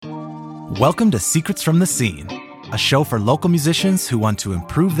Welcome to Secrets from the Scene, a show for local musicians who want to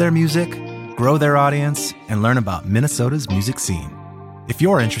improve their music, grow their audience, and learn about Minnesota's music scene. If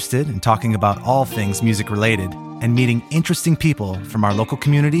you're interested in talking about all things music related and meeting interesting people from our local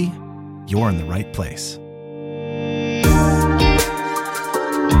community, you're in the right place.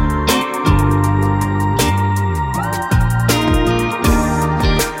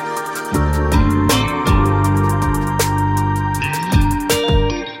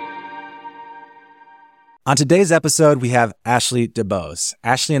 On today's episode, we have Ashley Dubose.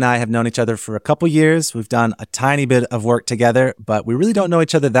 Ashley and I have known each other for a couple years. We've done a tiny bit of work together, but we really don't know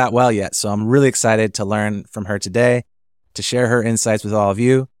each other that well yet. So I'm really excited to learn from her today, to share her insights with all of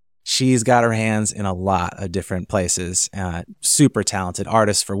you. She's got her hands in a lot of different places. Super talented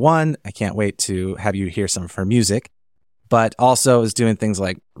artist for one. I can't wait to have you hear some of her music, but also is doing things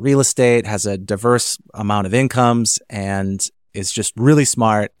like real estate, has a diverse amount of incomes, and is just really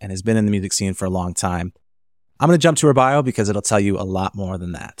smart and has been in the music scene for a long time. I'm going to jump to her bio because it'll tell you a lot more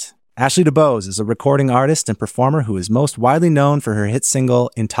than that. Ashley Dubose is a recording artist and performer who is most widely known for her hit single,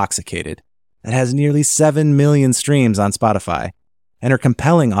 Intoxicated, that has nearly 7 million streams on Spotify, and her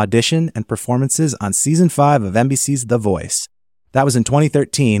compelling audition and performances on Season 5 of NBC's The Voice. That was in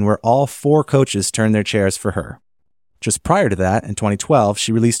 2013, where all 4 coaches turned their chairs for her. Just prior to that, in 2012,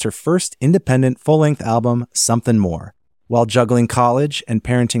 she released her first independent full-length album, Something More, while juggling college and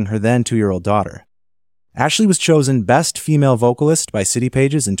parenting her then 2-year-old daughter. Ashley was chosen Best Female Vocalist by City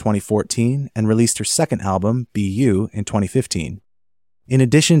Pages in 2014 and released her second album, Be You, in 2015. In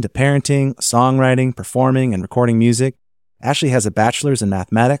addition to parenting, songwriting, performing, and recording music, Ashley has a bachelor's in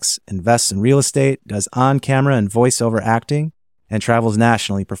mathematics, invests in real estate, does on-camera and voiceover acting, and travels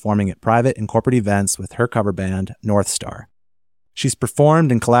nationally performing at private and corporate events with her cover band, North Star. She's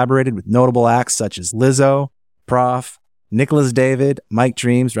performed and collaborated with notable acts such as Lizzo, Prof, Nicholas David, Mike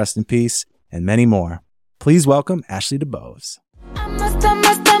Dreams, rest in peace, and many more. Please welcome Ashley Dubose. I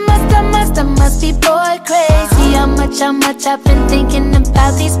must be boy crazy. How much I've been thinking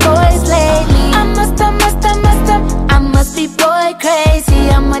about these boys lately. I must be boy crazy.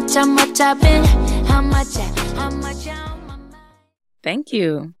 How much I've been, how much. Thank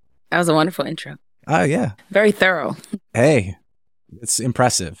you. That was a wonderful intro. Oh, yeah. Very thorough. Hey, it's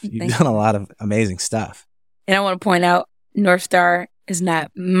impressive. You've done a lot of amazing stuff. And I want to point out, North Star is not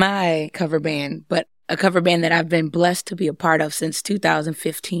my cover band, but a cover band that I've been blessed to be a part of since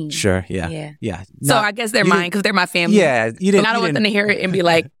 2015. Sure, yeah. So I guess they're mine because they're my family. Yeah, you didn't. And I don't want them to hear it and be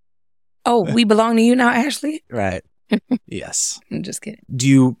like, "Oh, we belong to you now, Ashley." Right. Yes. I'm just kidding. Do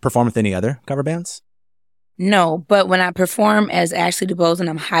you perform with any other cover bands? No, but when I perform as Ashley Dubose and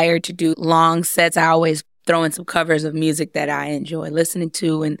I'm hired to do long sets, I always throw in some covers of music that I enjoy listening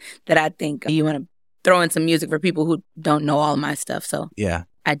to and that I think you want to throw in some music for people who don't know all of my stuff. So yeah.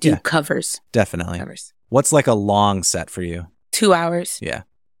 I do covers. Definitely. Covers. What's like a long set for you? 2 hours. Yeah.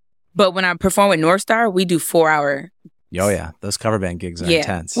 But when I perform with North Star, we do 4-hour. Oh, yeah. Those cover band gigs are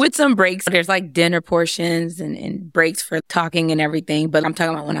intense. With some breaks. There's like dinner portions and breaks for talking and everything. But I'm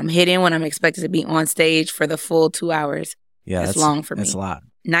talking about when I'm hitting, when I'm expected to be on stage for the full 2 hours. Yeah. That's long for me. That's a lot.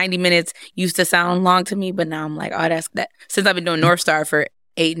 90 minutes used to sound long to me, but now I'm like, oh, that's that. Since I've been doing North Star for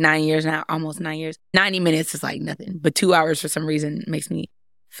 8-9 years now, almost 9 years, 90 minutes is like nothing. But 2 hours for some reason makes me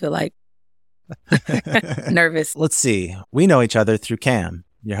feel like nervous. Let's see. We know each other through Cam,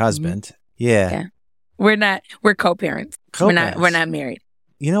 your husband. Mm-hmm. Yeah. We're co-parents. We're not married.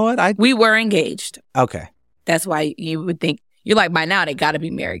 You know what? We were engaged. Okay. That's why you would think, you're like, by now they got to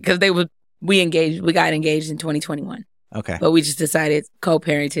be married because we got engaged in 2021. Okay. But we just decided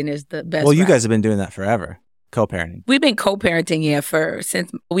co-parenting is the best. Well, you guys have been doing that forever. Co-parenting. We've been co-parenting,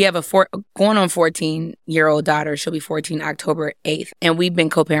 since we have a going on 14-year-old daughter. She'll be 14 October 8th. And we've been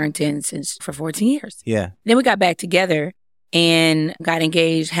co-parenting for 14 years. Yeah. Then we got back together and got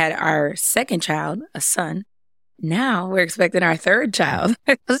engaged, had our second child, a son. Now we're expecting our third child.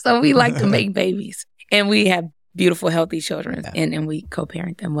 So we like to make babies. And we have beautiful, healthy children. Yeah. And we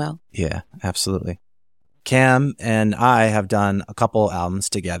co-parent them well. Yeah, absolutely. Cam and I have done a couple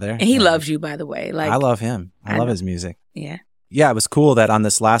albums together. And he loves you, by the way. I love him. I love his music. Yeah. Yeah, it was cool that on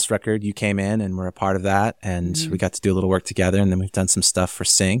this last record you came in and were a part of that. And we got to do a little work together. And then we've done some stuff for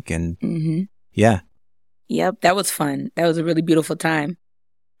Sync. And yeah. Yep, that was fun. That was a really beautiful time.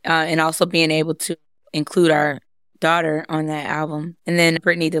 And also being able to include our daughter on that album. And then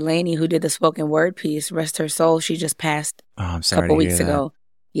Brittany Delaney, who did the spoken word piece, rest her soul, she just passed a couple weeks ago.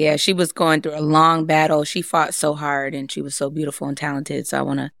 Yeah, she was going through a long battle. She fought so hard and she was so beautiful and talented. So I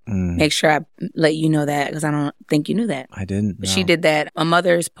want to make sure I let you know that because I don't think you knew that. I didn't know. She did that, A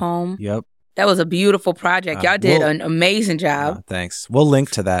Mother's Poem. Yep. That was a beautiful project. Y'all did an amazing job. Thanks. We'll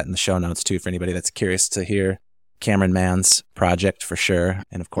link to that in the show notes too for anybody that's curious to hear Cameron Mann's project for sure.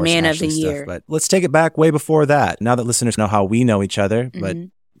 And of course, Man of the Ashley's Year. stuff. But let's take it back way before that. Now that listeners know how we know each other, but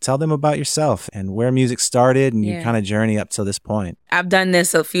tell them about yourself and where music started and your kind of journey up till this point. I've done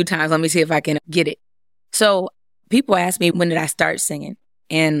this a few times. Let me see if I can get it. So people ask me, when did I start singing?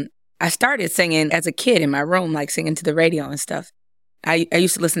 And I started singing as a kid in my room, like singing to the radio and stuff. I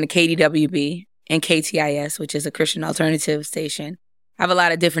used to listen to KDWB and KTIS, which is a Christian alternative station. I have a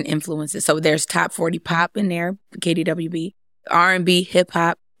lot of different influences. So there's top 40 pop in there, KDWB, R&B, hip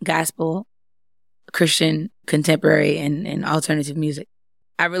hop, gospel, Christian, contemporary, and alternative music.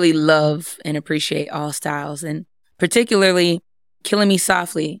 I really love and appreciate all styles, and particularly Killing Me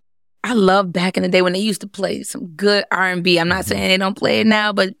Softly. I love back in the day when they used to play some good R&B. I'm not saying they don't play it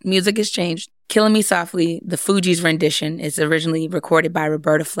now, but music has changed. Killing Me Softly, the Fugees rendition, is originally recorded by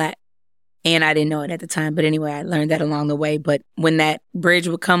Roberta Flack. And I didn't know it at the time. But anyway, I learned that along the way. But when that bridge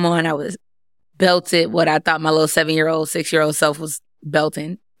would come on, I was belted what I thought my little 7-year-old, 6-year-old self was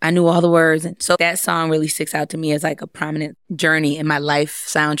belting. I knew all the words. And so that song really sticks out to me as like a prominent journey in my life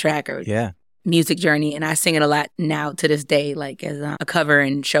soundtrack or music journey. And I sing it a lot now to this day, like as a cover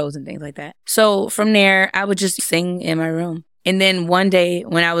in shows and things like that. So from there, I would just sing in my room. And then one day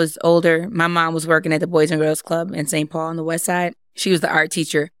when I was older, my mom was working at the Boys and Girls Club in St. Paul on the West Side. She was the art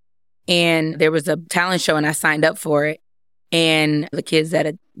teacher. And there was a talent show and I signed up for it. And the kids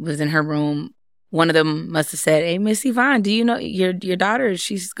that was in her room, one of them must have said, "Hey, Miss Yvonne, do you know your daughter?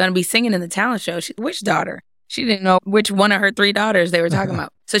 She's going to be singing in the talent show." Which daughter? She didn't know which one of her 3 daughters they were talking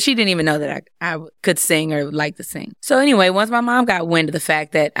about. So she didn't even know that I could sing or like to sing. So anyway, once my mom got wind of the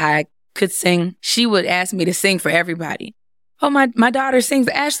fact that I could sing, she would ask me to sing for everybody. "Oh, my daughter sings.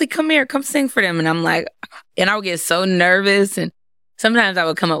 Ashley, come here, come sing for them." And I'm like, and I would get so nervous. And sometimes I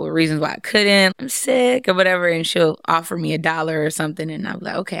would come up with reasons why I couldn't. I'm sick or whatever. And she'll offer me $1 or something. And I was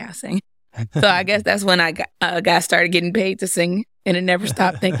like, okay, I'll sing. So I guess that's when I got started getting paid to sing. And it never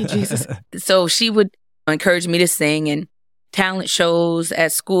stopped. Thank you, Jesus. So she would encourage me to sing and talent shows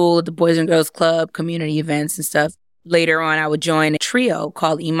at school, the Boys and Girls Club, community events and stuff. Later on, I would join a trio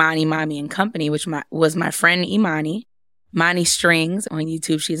called Imani, Mommy, and Company, which was my friend Imani. Mani Strings on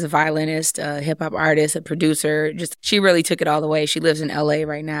YouTube. She's a violinist, a hip hop artist, a producer. She really took it all the way. She lives in LA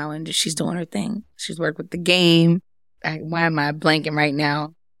right now and she's doing her thing. She's worked with The Game. Why am I blanking right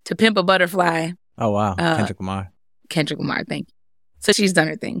now? To Pimp a Butterfly. Oh, wow. Kendrick Lamar. Kendrick Lamar, thank you. So she's done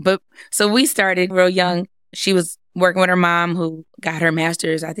her thing. But so we started real young. She was working with her mom who got her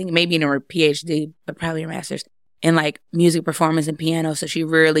master's, I think maybe in her PhD, but probably her master's in like music performance and piano. So she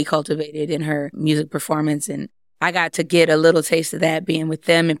really cultivated in her music performance, and I got to get a little taste of that being with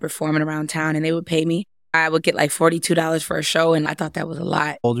them and performing around town, and they would pay me. I would get like $42 for a show, and I thought that was a lot.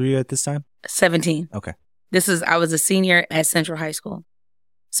 How old were you at this time? 17. Okay. I was a senior at Central High School.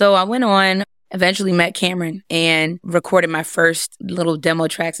 So I went on, eventually met Cameron and recorded my first little demo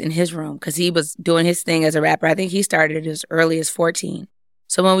tracks in his room because he was doing his thing as a rapper. I think he started as early as 14.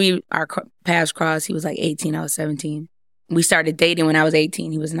 So when our paths crossed, he was like 18, I was 17. We started dating when I was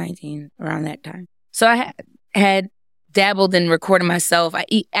 18. He was 19, around that time. So I had dabbled in recording myself.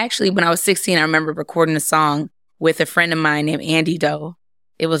 Actually, when I was 16, I remember recording a song with a friend of mine named Andy Doe.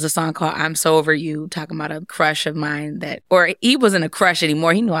 It was a song called I'm So Over You, talking about a crush of mine or he wasn't a crush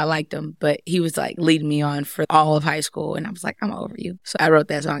anymore. He knew I liked him, but he was like leading me on for all of high school. And I was like, I'm over you. So I wrote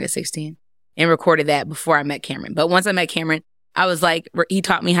that song at 16 and recorded that before I met Cameron. But once I met Cameron, I was like, he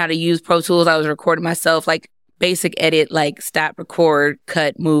taught me how to use Pro Tools. I was recording myself, like basic edit, like stop, record,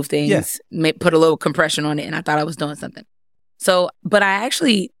 cut, move things, put a little compression on it. And I thought I was doing something. So, but I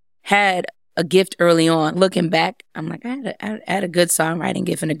actually had a gift early on. Looking back, I'm like, I had a good songwriting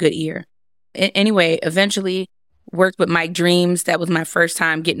gift and a good ear. Anyway, eventually worked with Mike Dreams. That was my first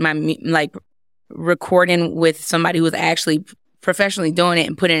time getting my, recording with somebody who was actually professionally doing it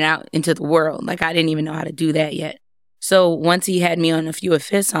and putting it out into the world. Like, I didn't even know how to do that yet. So once he had me on a few of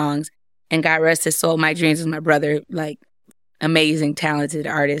his songs, and God rest his soul, Mike Dreams is my brother, like, amazing, talented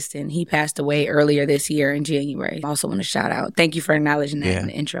artist. And he passed away earlier this year in January. I also want to shout out. Thank you for acknowledging that in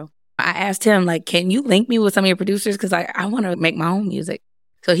the intro. I asked him, like, can you link me with some of your producers? Because I want to make my own music.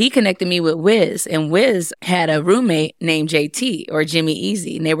 So he connected me with Wiz. And Wiz had a roommate named JT or Jimmy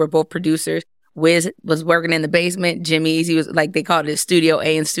Easy. And they were both producers. Wiz was working in the basement. Jimmy Easy was, like, they called it Studio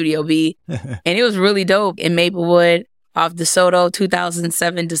A and Studio B. And it was really dope in Maplewood off DeSoto,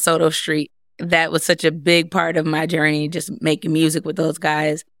 2007 DeSoto Street. That was such a big part of my journey, just making music with those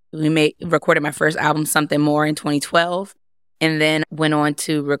guys. We recorded my first album, Something More, in 2012. And then went on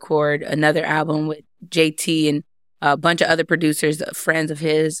to record another album with JT and a bunch of other producers, friends of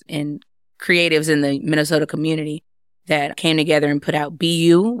his, and creatives in the Minnesota community that came together and put out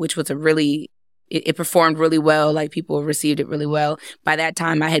BU, which was it performed really well. Like, people received it really well. By that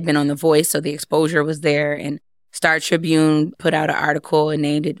time, I had been on The Voice, so the exposure was there. And Star Tribune put out an article and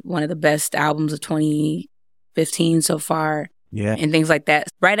named it one of the best albums of 2015 so far. Yeah. And things like that.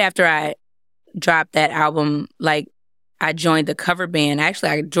 Right after I dropped that album, like, I joined the cover band. Actually,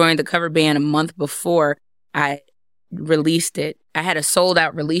 I joined the cover band a month before I released it. I had a sold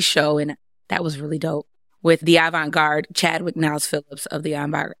out release show, and that was really dope. With the Avant-Garde, Chadwick Niles Phillips of the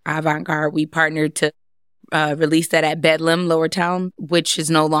Avant-Garde, we partnered to release that at Bedlam, Lower Town, which is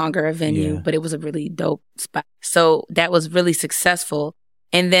no longer a venue, but it was a really dope spot. So that was really successful.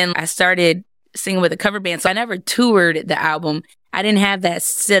 And then I started singing with a cover band. So I never toured the album. I didn't have that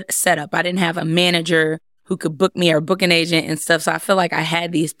setup. I didn't have a manager who could book me or book an agent and stuff. So I feel like I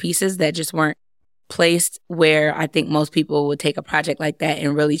had these pieces that just weren't placed where I think most people would take a project like that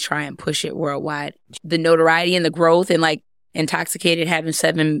and really try and push it worldwide. The notoriety and the growth, and like Intoxicated having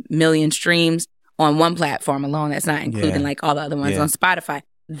 7 million streams on one platform alone, that's not including like all the other ones on Spotify.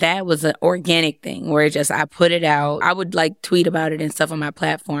 That was an organic thing where I put it out. I would like tweet about it and stuff on my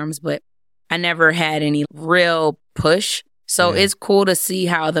platforms, but I never had any real push. So it's cool to see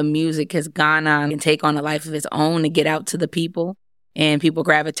how the music has gone on and take on a life of its own to get out to the people, and people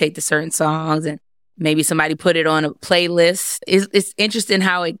gravitate to certain songs, and maybe somebody put it on a playlist. It's interesting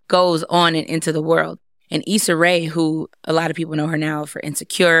how it goes on and into the world. And Issa Rae, who a lot of people know her now for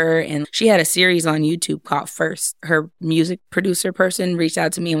Insecure, and she had a series on YouTube called First. Her music producer person reached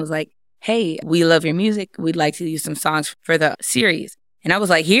out to me and was like, hey, we love your music. We'd like to use some songs for the series. And I was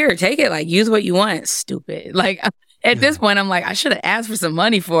like, here, take it. Like, use what you want. Stupid. Like, at this point, I'm like, I should have asked for some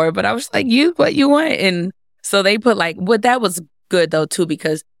money for it, but I was like, use what you want. And so they put like, that was good though, too,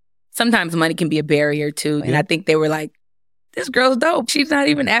 because sometimes money can be a barrier too. And I think they were like, this girl's dope. She's not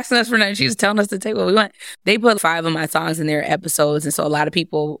even asking us for nothing. She's telling us to take what we want. They put 5 of my songs in their episodes. And so a lot of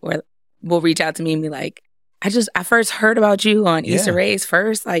people will reach out to me and be like, I first heard about you on Issa Rae's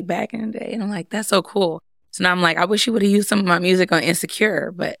First, like back in the day. And I'm like, that's so cool. So now I'm like, I wish she would have used some of my music on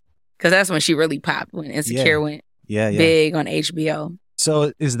Insecure, but because that's when she really popped, when Insecure went big on HBO.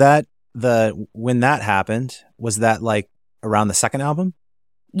 So is that when that happened, was that like around the second album?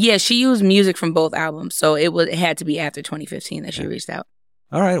 Yeah, she used music from both albums. So it had to be after 2015 that she reached out.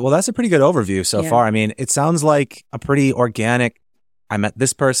 All right. Well, that's a pretty good overview so far. I mean, it sounds like a pretty organic, I met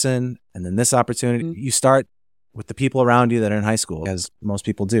this person and then this opportunity. Mm-hmm. You start with the people around you that are in high school, as most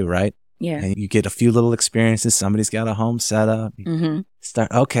people do, right? Yeah. And you get a few little experiences. Somebody's got a home set up. You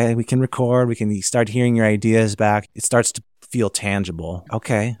start, okay, we can record. You start hearing your ideas back. It starts to feel tangible.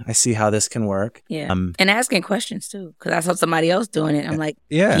 Okay, I see how this can work. Yeah. And asking questions too, because I saw somebody else doing it. I'm like,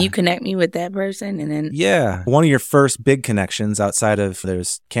 can you connect me with that person? And then one of your first big connections outside of,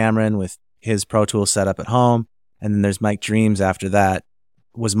 there's Cameron with his Pro Tools setup at home, and then there's Mike Dreams after that.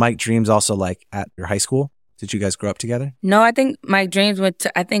 Was Mike Dreams also like at your high school? Did you guys grow up together? No, I think Mike Dreams went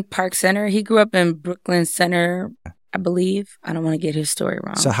to, Park Center. He grew up in Brooklyn Center, I believe. I don't want to get his story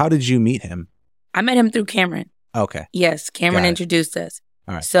wrong. So how did you meet him? I met him through Cameron. Okay. Yes, Cameron introduced us.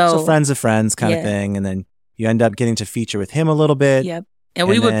 All right. So friends of friends kind of thing. And then you end up getting to feature with him a little bit. Yep. And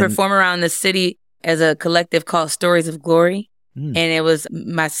we would perform around the city as a collective called Stories of Glory. And it was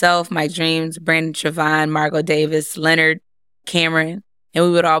myself, Mike Dreams, Brandon Trevine, Margot Davis, Leonard, Cameron. And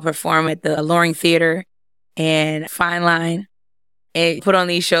we would all perform at the Loring Theater and Fine Line and put on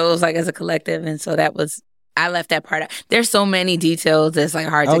these shows like as a collective. And so I left that part out. There's so many details that's like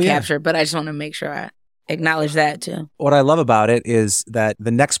hard to capture, but I just want to make sure I acknowledge that too. What I love about it is that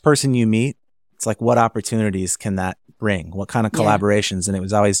the next person you meet, it's like, what opportunities can that bring? What kind of collaborations? And it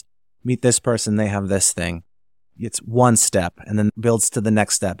was always, meet this person, they have this thing. It's one step and then builds to the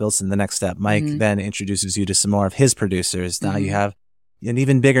next step, builds to the next step. Mike then introduces you to some more of his producers. Now you have an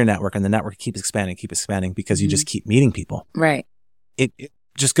even bigger network, and the network keeps expanding because you just keep meeting people. Right. It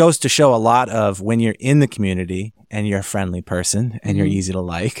just goes to show a lot of when you're in the community and you're a friendly person and you're easy to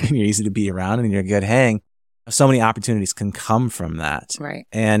like and you're easy to be around and you're a good hang, so many opportunities can come from that. Right.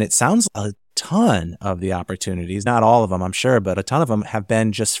 And it sounds a ton of the opportunities, not all of them, I'm sure, but a ton of them have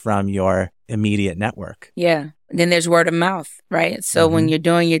been just from your immediate network. Yeah. Then there's word of mouth, right? So when you're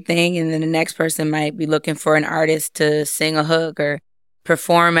doing your thing and then the next person might be looking for an artist to sing a hook or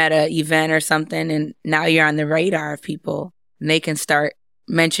perform at an event or something, and now you're on the radar of people, and they can start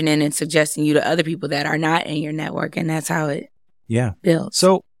mentioning and suggesting you to other people that are not in your network, and that's how it builds.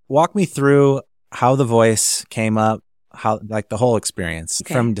 So walk me through how The Voice came up, how like the whole experience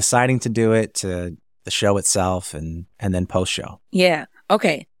from deciding to do it to the show itself and then post-show. Yeah.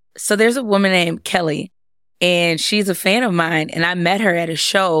 Okay. So there's a woman named Kelly, and she's a fan of mine, and I met her at a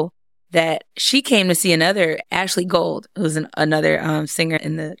show that she came to see another Ashley Gold, who's another singer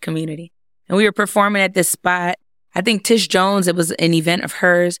in the community. And we were performing at this spot. I think Tish Jones, it was an event of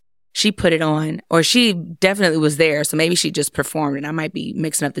hers. She put it on, or she definitely was there. So maybe she just performed, and I might be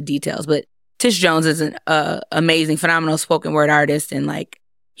mixing up the details. But Tish Jones is an amazing, phenomenal spoken word artist and like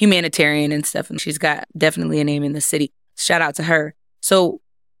humanitarian and stuff. And she's got definitely a name in the city. Shout out to her. So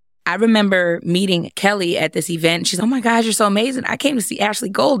I remember meeting Kelly at this event. She's, oh my gosh, you're so amazing. I came to see Ashley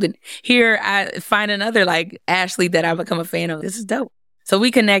Golden. Here I find another like Ashley that I've become a fan of. This is dope. So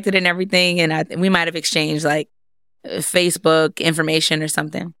we connected and everything. And we might have exchanged like Facebook information or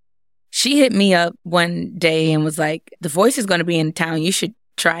something. She hit me up one day and was like, The Voice is going to be in town. You should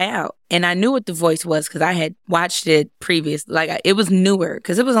try out. And I knew what The Voice was because I had watched it previous. Like it was newer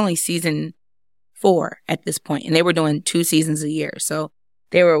because it was only season 4 at this point. And they were doing 2 seasons a year. So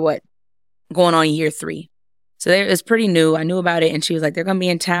they were going on year 3. So it was pretty new. I knew about it. And she was like, they're going to be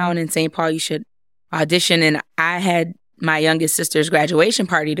in town in St. Paul. You should audition. And I had my youngest sister's graduation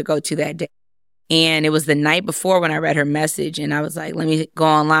party to go to that day. And it was the night before when I read her message. And I was like, let me go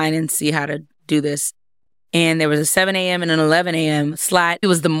online and see how to do this. And there was a 7 a.m. and an 11 a.m. slot. It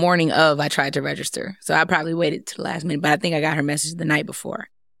was the morning of I tried to register. So I probably waited to the last minute. But I think I got her message the night before.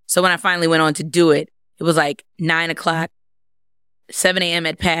 So when I finally went on to do it, it was like 9 o'clock. 7 a.m.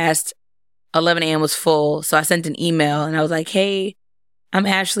 had passed, 11 a.m. was full. So I sent an email and I was like, hey, I'm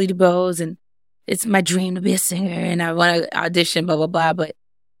Ashley Dubose and it's my dream to be a singer and I want to audition, blah, blah, blah. But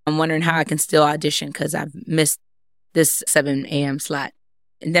I'm wondering how I can still audition because I've missed this 7 a.m. slot.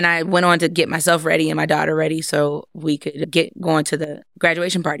 And then I went on to get myself ready and my daughter ready so we could get going to the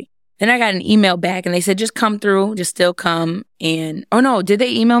graduation party. Then I got an email back and they said, just come through, just still come. And, oh no, did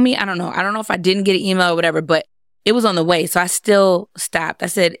they email me? I don't know. I don't know if I didn't get an email or whatever, but it was on the way. So I still stopped. I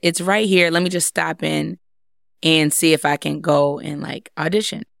said, it's right here. Let me just stop in and see if I can go and like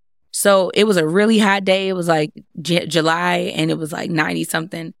audition. So it was a really hot day. It was like July and it was like 90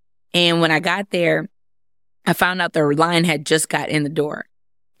 something. And when I got there, I found out the line had just got in the door.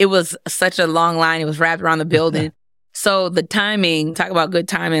 It was such a long line. It was wrapped around the building. So the timing, talk about good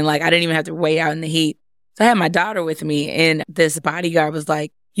timing, like I didn't even have to wait out in the heat. So I had my daughter with me and this bodyguard was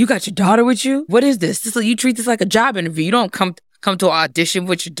like, you got your daughter with you? What is this? You treat this like a job interview. You don't come to an audition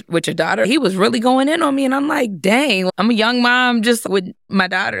with your daughter. He was really going in on me. And I'm like, dang, I'm a young mom just with my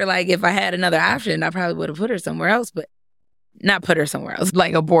daughter. Like if I had another option, I probably would have put her somewhere else, but not put her somewhere else,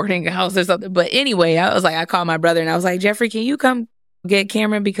 like a boarding house or something. But anyway, I was like, I called my brother and I was like, Jeffrey, can you come get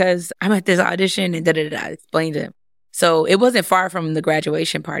Cameron because I'm at this audition and da-da-da. I explained to him. So it wasn't far from the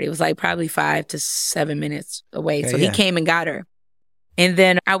graduation party. It was like probably 5 to 7 minutes away. Okay, so he came and got her. And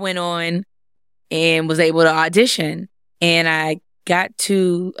then I went on and was able to audition. And I got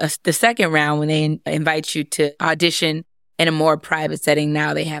to the second round when they invite you to audition in a more private setting.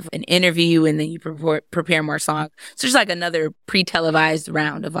 Now they have an interview and then you prepare more songs. So it's like another pre-televised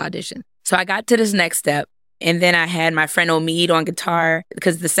round of audition. So I got to this next step. And then I had my friend Omid on guitar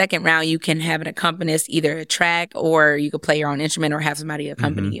because the second round you can have an accompanist, either a track or you could play your own instrument or have somebody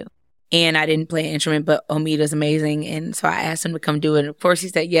accompany you. And I didn't play an instrument, but Omid was amazing. And so I asked him to come do it. And of course, he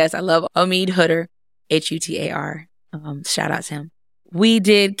said yes. I love Omid Hutter, Hutar. Shout out to him. We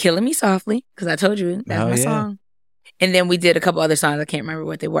did Killing Me Softly because I told you that's my song. And then we did a couple other songs. I can't remember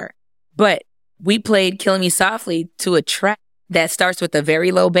what they were. But we played Killing Me Softly to a track that starts with a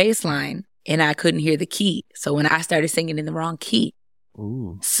very low bass line. And I couldn't hear the key. So when I started singing in the wrong key.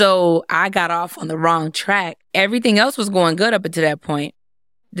 Ooh. So I got off on the wrong track. Everything else was going good up until that point.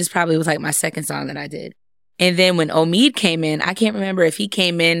 This probably was like my second song that I did. And then when Omid came in, I can't remember if he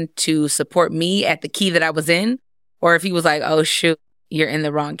came in to support me at the key that I was in or if he was like, oh, shoot, you're in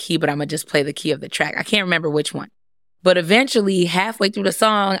the wrong key, but I'm going to just play the key of the track. I can't remember which one. But eventually, halfway through the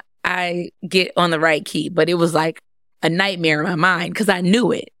song, I get on the right key. But it was like a nightmare in my mind because I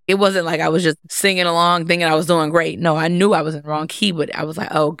knew it. It wasn't like I was just singing along thinking I was doing great. No, I knew I was in the wrong key, but I was like,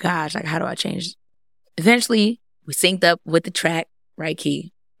 oh gosh, like how do I change? Eventually, we synced up with the track, right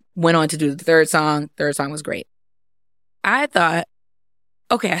key. Went on to do the third song. Third song was great. I thought,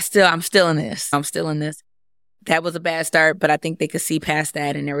 okay, I'm still in this. I'm still in this. That was a bad start, but I think they could see past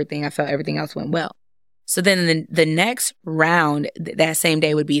that and everything. I felt everything else went well. So then the next round, that same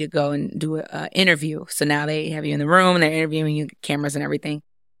day would be to go and do an interview. So now they have you in the room and they're interviewing you, cameras and everything.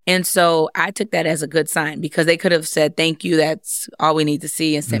 And so I took that as a good sign because they could have said, thank you, that's all we need to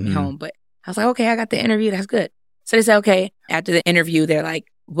see and sent me home. But I was like, okay, I got the interview. That's good. So they said, okay, after the interview, they're like,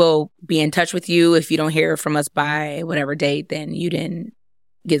 we'll be in touch with you. If you don't hear from us by whatever date, then you didn't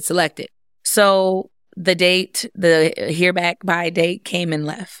get selected. So the hear back by date came and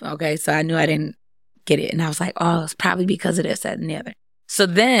left. Okay. So I knew I didn't get it. And I was like, oh, it's probably because of this, that, and the other. So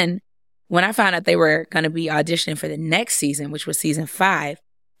then when I found out they were going to be auditioning for the next season, which was season 5,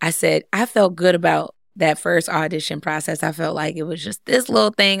 I said, I felt good about that first audition process. I felt like it was just this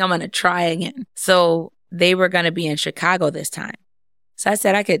little thing. I'm going to try again. So they were going to be in Chicago this time. So I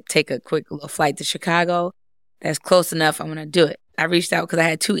said I could take a quick little flight to Chicago. That's close enough. I'm going to do it. I reached out because I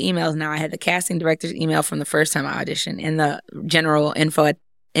had 2 emails now. I had the casting director's email from the first time I auditioned and the general info at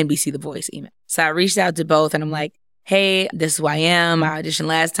NBC The Voice email. So I reached out to both and I'm like, hey, this is who I am. I auditioned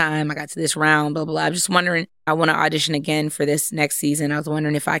last time. I got to this round, blah, blah, blah. I'm just wondering, I want to audition again for this next season. I was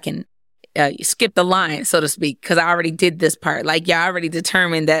wondering if I can skip the line, so to speak, because I already did this part. Like, I already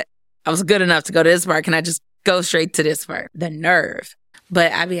determined that I was good enough to go to this part. Can I just go straight to this part? The nerve.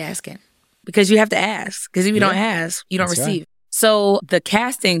 But I be asking because you have to ask, because if you don't ask, you don't receive. Right. So the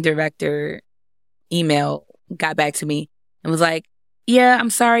casting director email got back to me and was like, yeah, I'm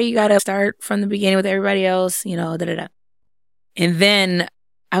sorry, you got to start from the beginning with everybody else, da-da-da. And then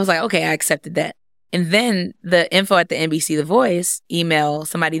I was like, okay, I accepted that. And then the info at the NBC The Voice email,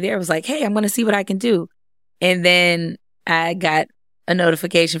 somebody there was like, hey, I'm going to see what I can do. And then I got a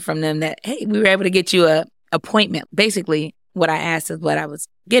notification from them that, hey, we were able to get you a appointment. Basically, what I asked is what I was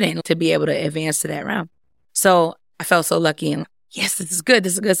getting to be able to advance to that round. So I felt so lucky and yes, this is good.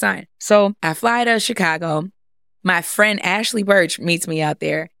 This is a good sign. So I fly to Chicago. My friend Ashley Birch meets me out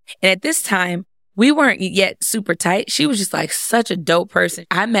there. And at this time, we weren't yet super tight. She was just like such a dope person.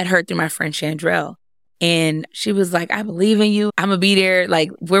 I met her through my friend Chandrell. And she was like, I believe in you. I'm going to be there. Like,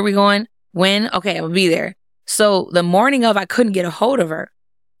 where we going? When? Okay, I'm going to be there. So the morning of, I couldn't get a hold of her.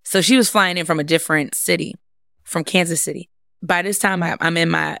 So she was flying in from a different city, from Kansas City. By this time, I'm in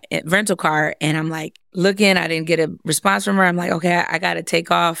my rental car and I'm like looking. I didn't get a response from her. I'm like, okay, I got to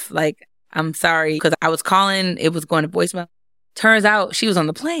take off. Like, I'm sorry, because I was calling, it was going to voicemail. Turns out she was on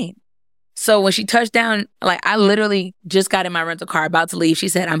the plane. So when she touched down, like I literally just got in my rental car about to leave. She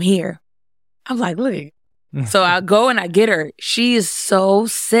said, I'm here. I'm like, look. So I go and I get her. She is so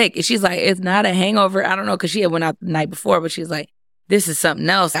sick. And she's like, it's not a hangover. I don't know, because she had went out the night before, but she's like, this is something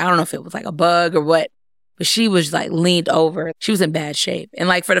else. I don't know if it was like a bug or what. But she was like leaned over. She was in bad shape. And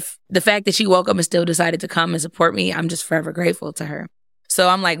like for the fact that she woke up and still decided to come and support me, I'm just forever grateful to her. So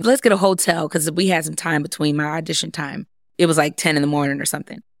I'm like, let's get a hotel because we had some time between my audition time. It was like 10 in the morning or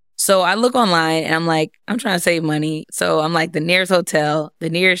something. So I look online and I'm like, I'm trying to save money. So I'm like, the nearest hotel, the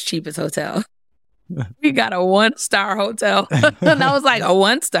nearest cheapest hotel. We got a 1-star hotel. And I was like, a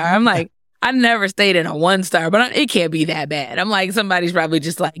 1-star? I'm like, I never stayed in a 1-star, but it can't be that bad. I'm like, somebody's probably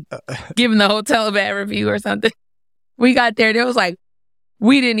just like giving the hotel a bad review or something. We got there was like,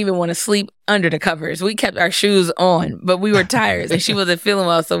 we didn't even want to sleep under the covers. We kept our shoes on, but we were tired and she wasn't feeling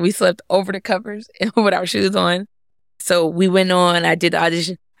well. So we slept over the covers with our shoes on. So we went on. I did the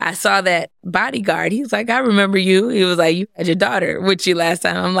audition. I saw that bodyguard. He was like, I remember you. He was like, you had your daughter with you last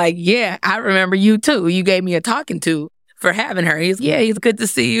time. I'm like, yeah, I remember you too. You gave me a talking to for having her. He's yeah, he's good to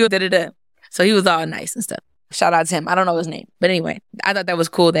see you. Da-da-da. So he was all nice and stuff. Shout out to him. I don't know his name. But anyway, I thought that was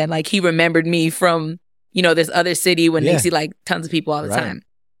cool that like he remembered me from, this other city when they see like tons of people all the time.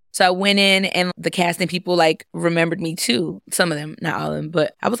 So I went in and the casting people like remembered me too. Some of them, not all of them.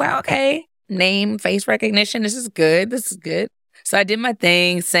 But I was like, okay, name, face recognition. This is good. This is good. So I did my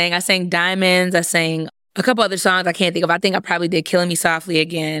thing, I sang Diamonds. I sang a couple other songs I can't think of. I think I probably did Killing Me Softly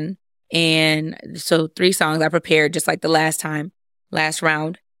again. And so 3 songs I prepared just like the last time, last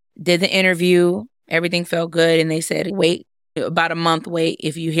round. Did the interview. Everything felt good. And they said, wait, about a month, wait.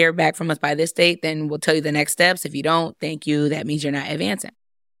 If you hear back from us by this date, then we'll tell you the next steps. If you don't, thank you. That means you're not advancing.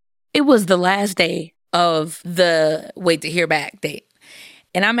 It was the last day of the wait to hear back date.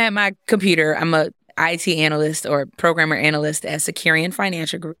 And I'm at my computer. I'm a IT analyst or programmer analyst at Securian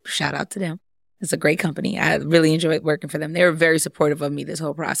Financial Group. Shout out to them. It's a great company. I really enjoyed working for them. They were very supportive of me this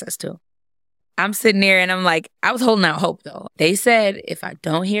whole process too. I'm sitting there and I'm like, I was holding out hope though. They said, if I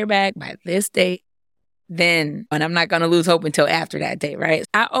don't hear back by this date, then, and I'm not going to lose hope until after that date, right?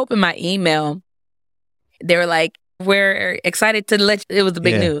 I opened my email. They were like, we're excited to let you, it was the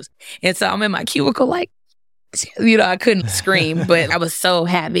big news. And so I'm in my cubicle like, I couldn't scream, but I was so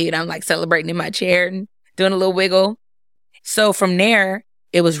happy. And I'm like celebrating in my chair and doing a little wiggle. So from there,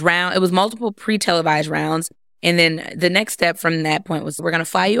 it was multiple pre-televised rounds. And then the next step from that point was we're going to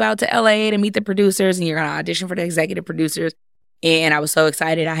fly you out to LA to meet the producers and you're going to audition for the executive producers. And I was so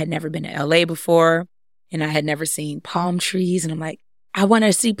excited. I had never been to LA before and I had never seen palm trees. And I'm like, I want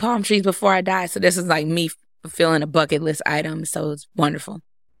to see palm trees before I die. So this is like me fulfilling a bucket list item. So it's wonderful.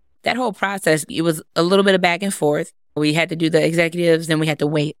 That whole process, it was a little bit of back and forth. We had to do the executives, then we had to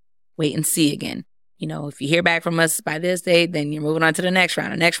wait and see again. If you hear back from us by this date, then you're moving on to the next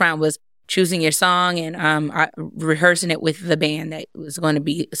round. The next round was choosing your song and rehearsing it with the band that was going to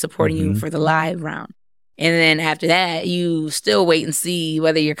be supporting you for the live round. And then after that, you still wait and see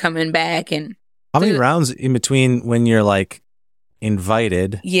whether you're coming back. And how many rounds in between when you're like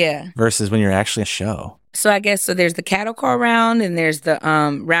invited versus when you're actually a show? So I guess, so there's the cattle call round, and there's the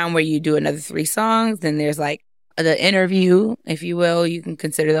round where you do another 3 songs. Then there's like the interview, if you will. You can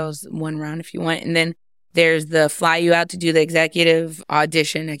consider those one round if you want. And then there's the fly you out to do the executive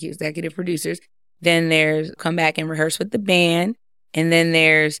audition, like executive producers. Then there's come back and rehearse with the band. And then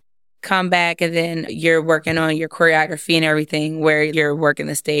there's come back and then you're working on your choreography and everything, where you're working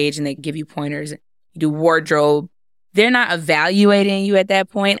the stage and they give you pointers. You do wardrobe. They're not evaluating you at that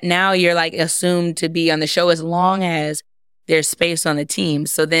point. Now you're like assumed to be on the show as long as there's space on the team.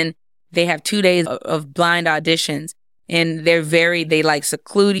 So then they have 2 days of blind auditions, and they like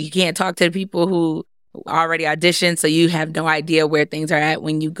seclude. You can't talk to the people who already auditioned. So you have no idea where things are at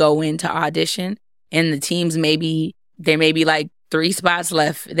when you go into audition. And the teams there may be like 3 spots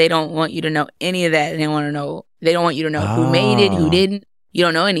left. They don't want you to know any of that. They don't want you to know who made it, who didn't. You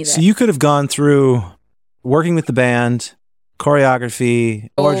don't know any of that. So you could have gone through working with the band, choreography,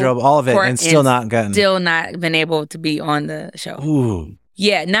 wardrobe, all of it, and still not been able to be on the show. Ooh.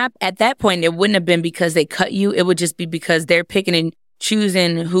 Yeah, not at that point. It wouldn't have been because they cut you. It would just be because they're picking and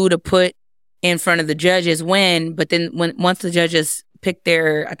choosing who to put in front of the judges when. But then once the judges pick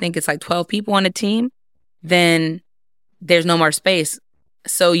I think it's like 12 people on a team, then there's no more space.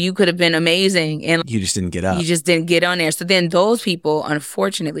 So you could have been amazing, and you just didn't get up. You just didn't get on there. So then those people,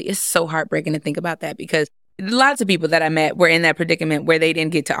 unfortunately, it's so heartbreaking to think about that, because lots of people that I met were in that predicament where they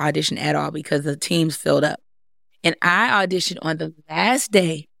didn't get to audition at all because the teams filled up. And I auditioned on the last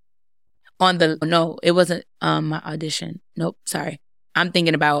day it wasn't my audition. Nope, sorry. I'm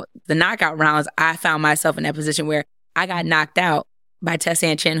thinking about the knockout rounds. I found myself in that position where I got knocked out by Tess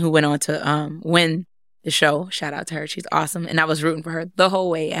Ann Chen, who went on to win the show. Shout out to her. She's awesome. And I was rooting for her the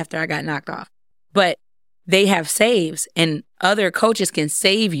whole way after I got knocked off. But they have saves, and other coaches can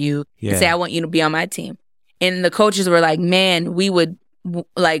save you and say, I want you to be on my team. And the coaches were like, man, we would,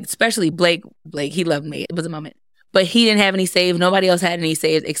 like, especially Blake, he loved me. It was a moment. But he didn't have any saves. Nobody else had any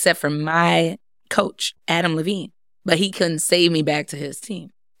saves except for my coach, Adam Levine. But he couldn't save me back to his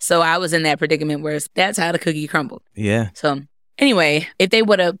team. So I was in that predicament where that's how the cookie crumbled. Yeah. So anyway, if they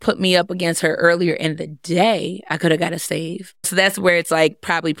would have put me up against her earlier in the day, I could have got a save. So that's where it's like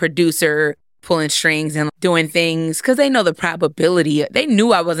probably producer pulling strings and doing things because they know the probability. They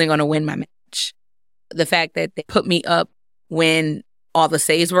knew I wasn't going to win my match. The fact that they put me up when all the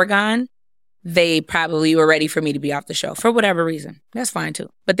saves were gone, they probably were ready for me to be off the show for whatever reason. That's fine too.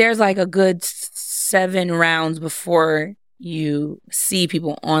 But there's like a good 7 rounds before you see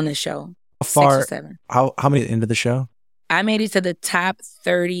people on the show. How far? 6 or 7. How many into the show? I made it to the top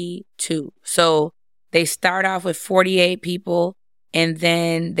 32. So they start off with 48 people, and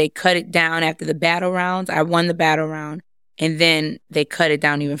then they cut it down after the battle rounds. I won the battle round, and then they cut it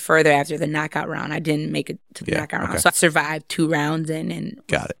down even further after the knockout round. I didn't make it to the knockout round. So I survived 2 rounds in and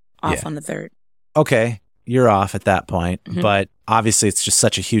off on the 3rd. Okay, you're off at that point, but obviously it's just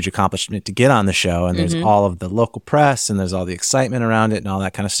such a huge accomplishment to get on the show, and there's all of the local press, and there's all the excitement around it and all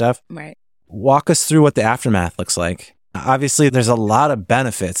that kind of stuff. Right. Walk us through what the aftermath looks like. Obviously, there's a lot of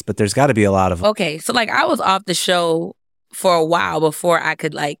benefits, but there's got to be a lot of... Okay, so like I was off the show for a while before I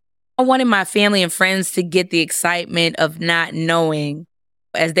could I wanted my family and friends to get the excitement of not knowing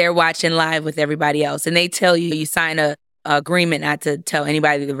as they're watching live with everybody else. And they tell you sign a agreement not to tell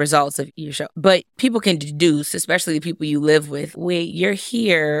anybody the results of your show. But people can deduce, especially the people you live with, wait, you're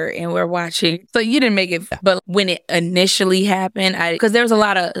here and we're watching. So you didn't make it. But when it initially happened, because there was a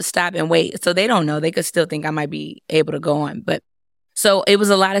lot of stop and wait. So they don't know. They could still think I might be able to go on. But so it was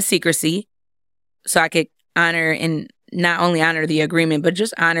a lot of secrecy. So I could honor and not only honor the agreement, but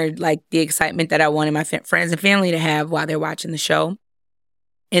just honor the excitement that I wanted my friends and family to have while they're watching the show.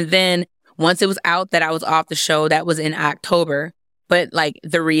 And then once it was out that I was off the show, that was in October. But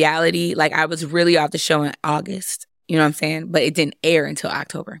the reality, I was really off the show in August. You know what I'm saying? But it didn't air until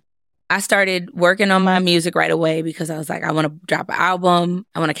October. I started working on my music right away because I was like, I want to drop an album.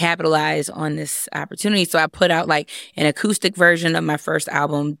 I want to capitalize on this opportunity. So I put out an acoustic version of my first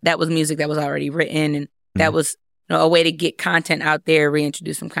album. That was music that was already written. And that was a way to get content out there,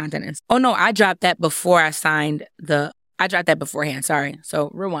 reintroduce some content. Oh, no, I dropped that before I signed I dropped that beforehand, sorry.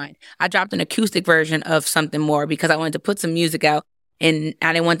 So rewind. I dropped an acoustic version of Something More because I wanted to put some music out, and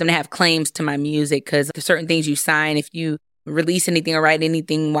I didn't want them to have claims to my music because there's certain things you sign. If you release anything or write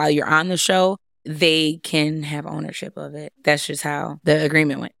anything while you're on the show, they can have ownership of it. That's just how the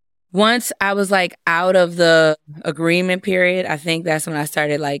agreement went. Once I was like out of the agreement period, I think that's when I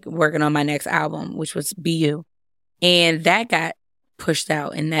started like working on my next album, which was BU. And that got pushed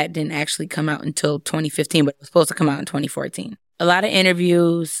out, and that didn't actually come out until 2015, but it was supposed to come out in 2014. A lot of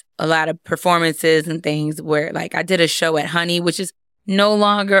interviews, a lot of performances and things where like I did a show at Honey, which is no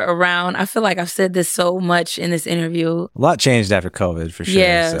longer around. I feel like I've said this so much in this interview. A lot changed after COVID for sure.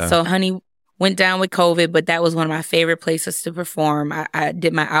 Yeah, so Honey went down with COVID, but that was one of my favorite places to perform. I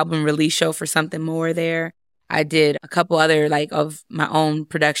did my album release show for Something More there. I did a couple other like of my own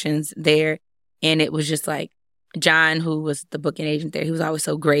productions there. And it was just like John, who was the booking agent there, he was always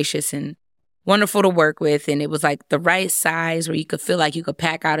so gracious and wonderful to work with. And it was like the right size where you could feel like you could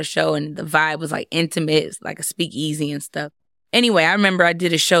pack out a show, and the vibe was like intimate, it's like a speakeasy and stuff. Anyway, I remember I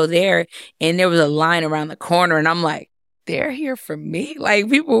did a show there and there was a line around the corner, and I'm like, they're here for me? Like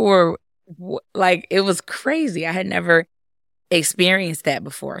people were like, it was crazy. I had never experienced that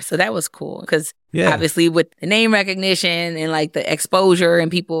before. So that was cool because obviously with the name recognition and like the exposure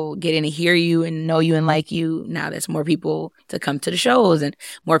and people getting to hear you and know you and like you, now there's more people to come to the shows and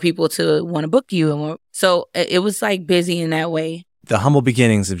more people to want to book you. And so it was like busy in that way. The humble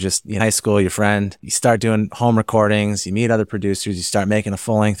beginnings of just high school, your friend, you start doing home recordings, you meet other producers, you start making a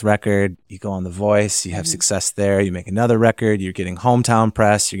full-length record, you go on The Voice, you have success there, you make another record, you're getting hometown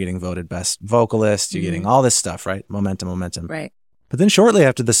press, you're getting voted best vocalist, you're getting all this stuff, right? Momentum. Right. But then shortly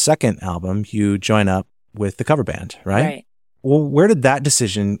after the second album, you join up with the cover band, right? Right. Well, where did that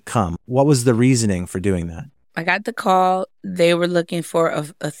decision come? What was the reasoning for doing that? I got the call. They were looking for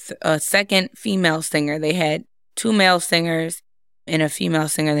a second female singer. They had 2 male singers and a female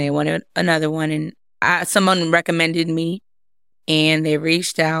singer. They wanted another one, and someone recommended me, and they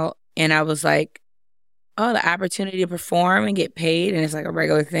reached out, and I was like, oh, the opportunity to perform and get paid, and it's like a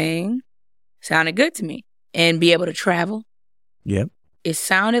regular thing, sounded good to me, and be able to travel. Yep. It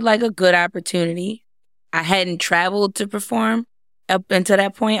sounded like a good opportunity. I hadn't traveled to perform up until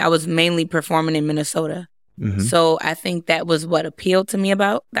that point. I was mainly performing in Minnesota. Mm-hmm. So I think that was what appealed to me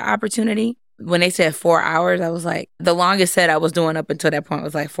about the opportunity. When they said 4 hours, I was like, the longest set I was doing up until that point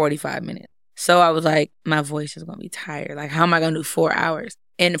was like 45 minutes. So I was like, my voice is going to be tired. Like, how am I going to do 4 hours?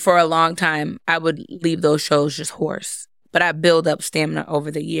 And for a long time, I would leave those shows just hoarse. But I build up stamina over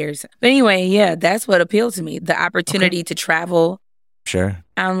the years. But anyway, yeah, that's what appealed to me. The opportunity to travel. Sure.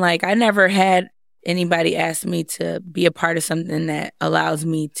 I'm like, I never had anybody ask me to be a part of something that allows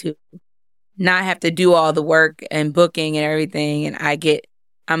me to not have to do all the work and booking and everything. And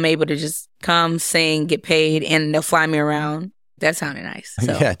I'm able to just come, sing, get paid, and they'll fly me around. That sounded nice.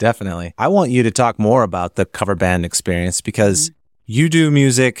 So. Yeah, definitely. I want you to talk more about the cover band experience because you do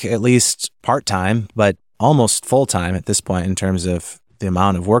music at least part-time, but almost full-time at this point in terms of the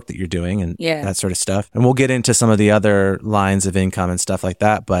amount of work that you're doing and that sort of stuff. And we'll get into some of the other lines of income and stuff like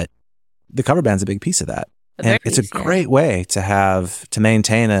that, but the cover band's a big piece of that. And it's a great way to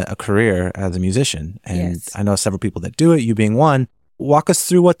maintain a career as a musician. And I know several people that do it, you being one. Walk us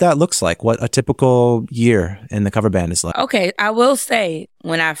through what that looks like, what a typical year in the cover band is like. Okay, I will say,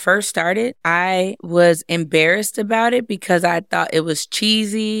 when I first started, I was embarrassed about it because I thought it was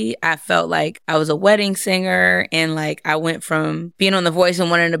cheesy. I felt like I was a wedding singer, and like I went from being on The Voice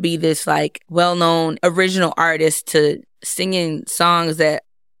and wanting to be this like well-known original artist to singing songs that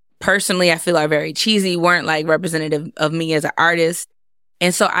personally I feel are very cheesy, weren't like representative of me as an artist.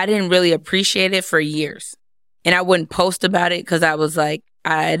 And so I didn't really appreciate it for years. And I wouldn't post about it because I was like,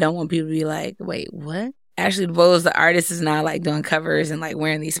 I don't want people to be like, wait, what? Ashley Dubose, the artist, is now like doing covers and like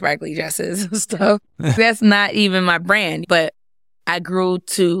wearing these sparkly dresses and stuff. That's not even my brand. But I grew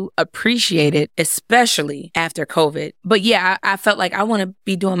to appreciate it, especially after COVID. But yeah, I felt like I want to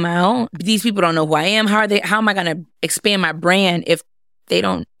be doing my own. These people don't know who I am. How am I going to expand my brand if they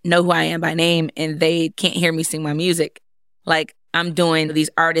don't know who I am by name and they can't hear me sing my music? Like, I'm doing these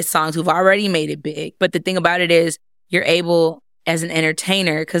artist songs who've already made it big. But the thing about it is you're able as an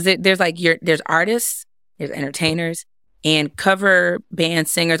entertainer, because there's artists, there's entertainers, and cover band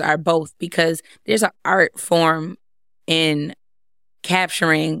singers are both, because there's an art form in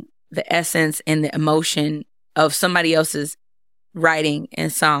capturing the essence and the emotion of somebody else's writing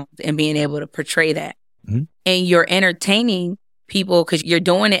and songs and being able to portray that. Mm-hmm. And you're entertaining people because you're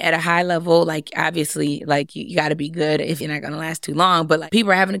doing it at a high level. Like, obviously, like you got to be good if you're not going to last too long. But like,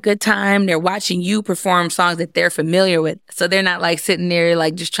 people are having a good time. They're watching you perform songs that they're familiar with. So they're not like sitting there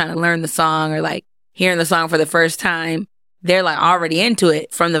like just trying to learn the song or like hearing the song for the first time. They're like already into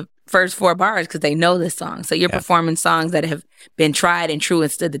it from the first 4 bars because they know this song. So you're performing songs that have been tried and true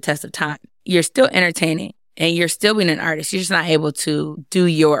and stood the test of time. You're still entertaining and you're still being an artist. You're just not able to do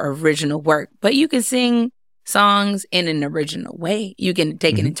your original work. But you can sing songs in an original way. You can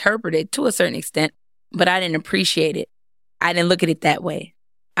take and interpret it to a certain extent, but I didn't appreciate it. I didn't look at it that way.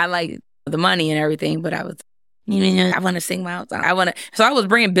 I like the money and everything, but I was, I want to sing my own song. So I was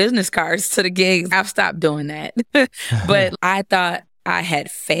bringing business cards to the gigs. I've stopped doing that. But I thought I had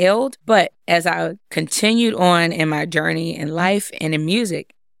failed. But as I continued on in my journey in life and in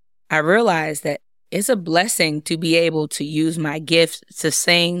music, I realized that it's a blessing to be able to use my gifts to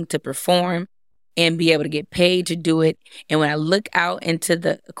sing, to perform, and be able to get paid to do it. And when I look out into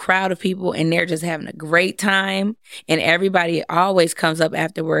the crowd of people and they're just having a great time, and everybody always comes up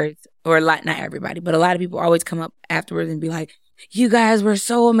afterwards, or a lot, not everybody, but a lot of people always come up afterwards and be like, you guys were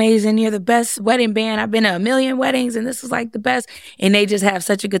so amazing. You're the best wedding band. I've been to a million weddings and this was like the best. And they just have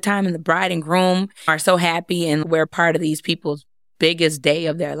such a good time. And the bride and groom are so happy. And we're part of these people's biggest day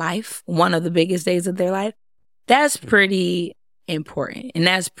of their life, one of the biggest days of their life. That's pretty important. And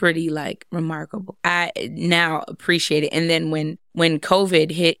that's pretty like remarkable. I now appreciate it. And then when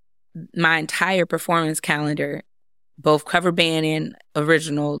COVID hit, my entire performance calendar, both cover band and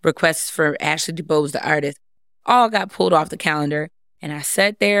original requests for Ashley Dubose, the artist, all got pulled off the calendar. And I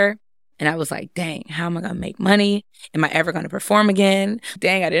sat there and I was like, dang, how am I going to make money? Am I ever going to perform again?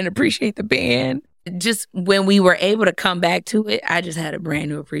 Dang, I didn't appreciate the band. Just when we were able to come back to it, I just had a brand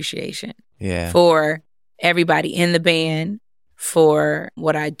new appreciation for everybody in the band, for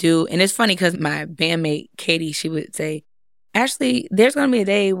what I do. And it's funny because my bandmate, Katie, she would say, Ashley, there's going to be a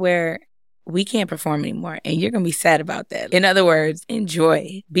day where we can't perform anymore and you're going to be sad about that. In other words,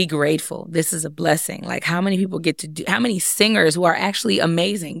 enjoy, be grateful. This is a blessing. Like how many people how many singers who are actually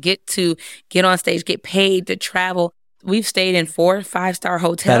amazing get to get on stage, get paid to travel. We've stayed in 4 or 5-star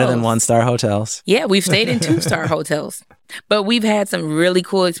hotels. Better than 1-star hotels. Yeah, we've stayed in 2-star hotels. But we've had some really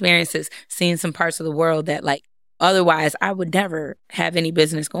cool experiences, seeing some parts of the world that like otherwise I would never have any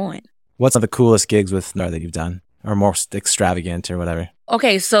business going. What's the coolest gigs with NAR that you've done? Or most extravagant or whatever?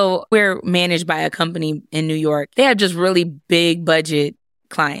 Okay, so we're managed by a company in New York. They have just really big budget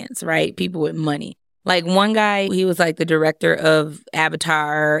clients, right? People with money. Like one guy, he was like the director of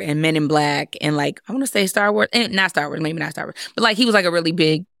Avatar and Men in Black and like, I want to say Star Wars, and not Star Wars, maybe not Star Wars, but like he was like a really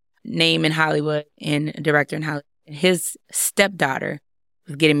big name in Hollywood and a director in Hollywood. His stepdaughter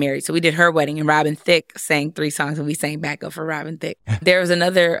was getting married. So we did her wedding and Robin Thicke sang 3 songs and we sang backup for Robin Thicke. There was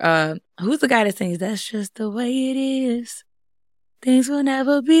another, who's the guy that sings, that's just the way it is. Things will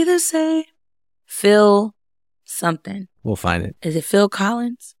never be the same. Phil something. We'll find it. Is it Phil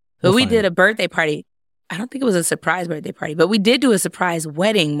Collins? But we did a birthday party. I don't think it was a surprise birthday party, but we did do a surprise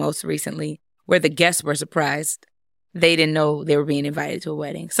wedding most recently where the guests were surprised. They didn't know they were being invited to a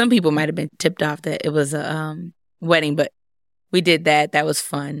wedding. Some people might have been tipped off that it was a wedding, but we did that. That was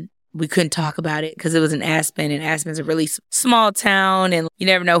fun. We couldn't talk about it because it was in Aspen, and Aspen's a really small town, and you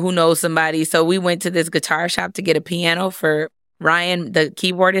never know who knows somebody. So we went to this guitar shop to get a piano for Ryan, the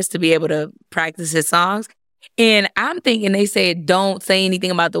keyboardist, to be able to practice his songs. And I'm thinking they said, don't say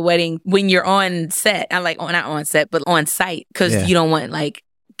anything about the wedding when you're on set. I'm like, oh, not on set, but on site, because you don't want like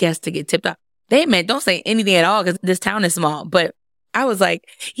guests to get tipped off. They meant don't say anything at all because this town is small. But I was like,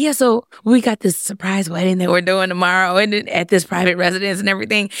 yeah, so we got this surprise wedding that we're doing tomorrow and at this private residence and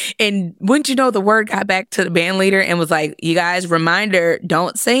everything. And wouldn't you know, the word got back to the band leader and was like, you guys, reminder,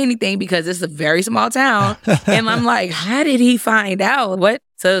 don't say anything because it's a very small town. And I'm like, how did he find out? What?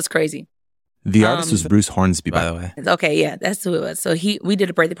 So it was crazy. The artist was Bruce Hornsby, by the way. Okay, yeah, that's who it was. So we did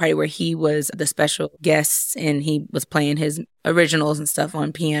a birthday party where he was the special guest and he was playing his originals and stuff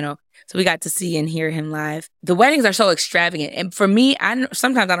on piano. So we got to see and hear him live. The weddings are so extravagant. And for me,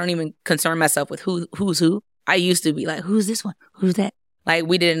 sometimes I don't even concern myself with who's who. I used to be like, who's this one? Who's that? Like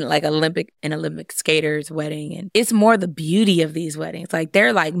we did like an Olympic skater's wedding. And it's more the beauty of these weddings. Like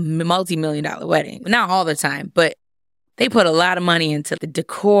they're like multi-million-dollar weddings. Not all the time, but they put a lot of money into the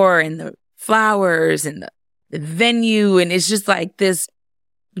decor and the flowers and the venue. And it's just like this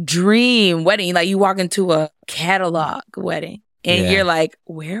dream wedding. Like you walk into a catalog wedding and you're like,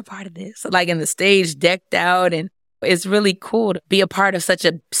 we're a part of this. Like in the stage decked out. And it's really cool to be a part of such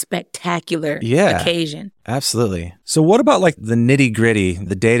a spectacular occasion. Absolutely. So what about like the nitty gritty,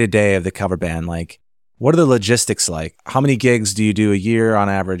 the day to day of the cover band? Like what are the logistics like? How many gigs do you do a year on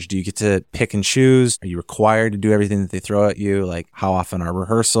average? Do you get to pick and choose? Are you required to do everything that they throw at you? Like how often are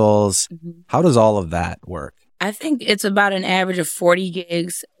rehearsals? Mm-hmm. How does all of that work? I think it's about an average of 40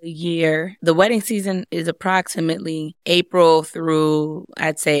 gigs a year. The wedding season is approximately April through,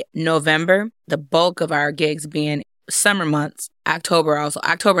 I'd say, November. The bulk of our gigs being summer months, October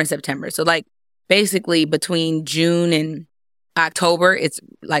and September. So like basically between June and October, it's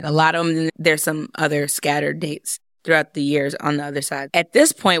like a lot of them. There's some other scattered dates. throughout the years on the other side. At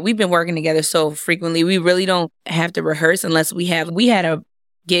this point, we've been working together so frequently, we really don't have to rehearse unless we had a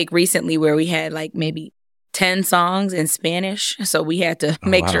gig recently where we had like maybe 10 songs in Spanish. So we had to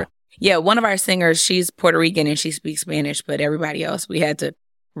make sure. Yeah, one of our singers, she's Puerto Rican and she speaks Spanish, but everybody else, we had to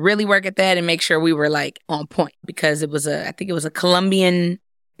really work at that and make sure we were like on point because I think it was a Colombian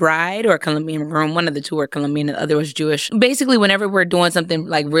bride or a Colombian groom. One of the two were Colombian and the other was Jewish. Basically, whenever we're doing something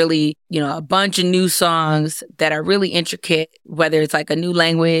like really, a bunch of new songs that are really intricate, whether it's like a new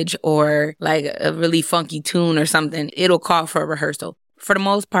language or like a really funky tune or something, it'll call for a rehearsal. For the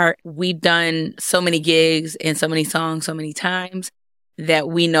most part, we've done so many gigs and so many songs so many times that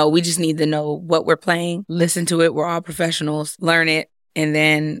we just need to know what we're playing, listen to it. We're all professionals, learn it. And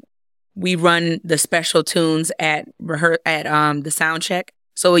then we run the special tunes at the sound check.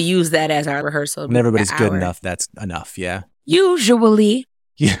 So we use that as our rehearsal. When everybody's good enough, that's enough, yeah? Usually.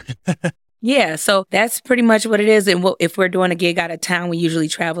 Yeah. Yeah, so that's pretty much what it is. And if we're doing a gig out of town, we usually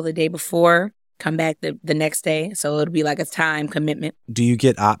travel the day before, come back the next day. So it'll be like a time commitment. Do you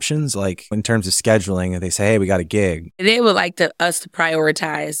get options, like in terms of scheduling, if they say, hey, we got a gig? They would like us to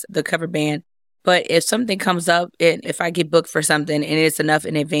prioritize the cover band. But if something comes up, and if I get booked for something and it's enough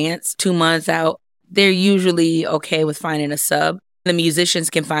in advance, 2 months out, they're usually okay with finding a sub. The musicians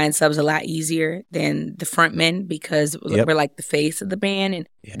can find subs a lot easier than the frontmen because we're like the face of the band and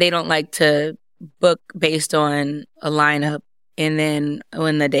they don't like to book based on a lineup. And then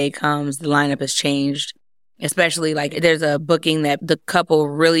when the day comes, the lineup has changed. Especially like there's a booking that the couple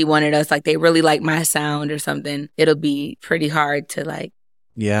really wanted us, like they really like my sound or something. It'll be pretty hard to like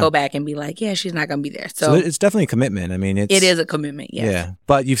go back and be like, yeah, she's not going to be there. So it's definitely a commitment. I mean, it is a commitment, yes. Yeah.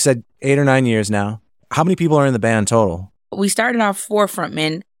 But you've said 8 or 9 years now. How many people are in the band total? We started off 4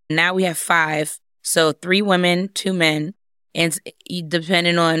 frontmen. Now we have 5. So 3 women, 2 men. And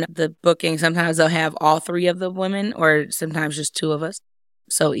depending on the booking, sometimes they'll have all 3 of the women or sometimes just 2 of us.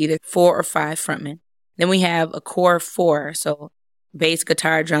 So either 4 or 5 frontmen. Then we have a core of 4. So bass,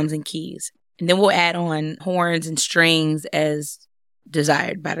 guitar, drums, and keys. And then we'll add on horns and strings as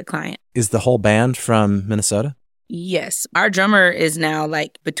desired by the client. Is the whole band from Minnesota? Yes. Our drummer is now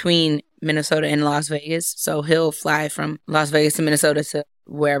like between Minnesota and Las Vegas. So he'll fly from Las Vegas to Minnesota to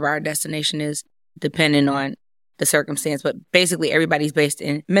wherever our destination is, depending on the circumstance. But basically everybody's based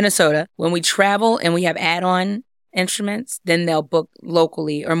in Minnesota. When we travel and we have add-on instruments, then they'll book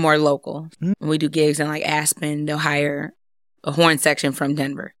locally or more local. When we do gigs in like Aspen, they'll hire a horn section from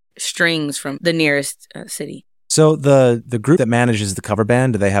Denver, strings from the nearest city. So the group that manages the cover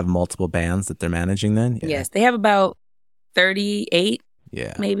band, do they have multiple bands that they're managing then? Yeah. Yes, they have about 38,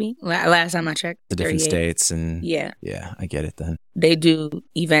 maybe. Last time I checked, the 38. Different states and yeah, I get it then. They do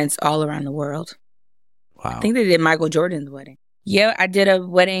events all around the world. Wow. I think they did Michael Jordan's wedding. Yeah, I did a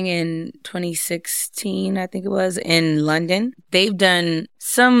wedding in 2016, I think it was, in London. They've done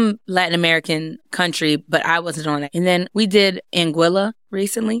some Latin American country, but I wasn't on that. And then we did Anguilla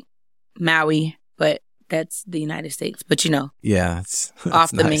recently, Maui, but that's the United States. But yeah, it's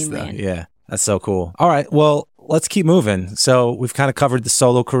off the nice, mainland. Though. Yeah, that's so cool. All right, well, let's keep moving. So we've kind of covered the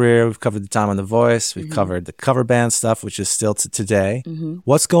solo career. We've covered the time on The Voice. We've covered the cover band stuff, which is still to today.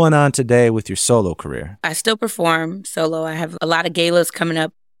 What's going on today with your solo career? I still perform solo. I have a lot of galas coming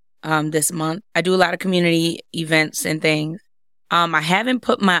up this month. I do a lot of community events and things. I haven't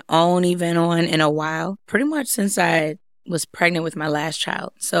put my own event on in a while, pretty much since I was pregnant with my last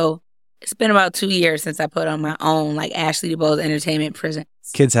child. So it's been about 2 years since I put on my own, like Ashley Dubose Entertainment Presents.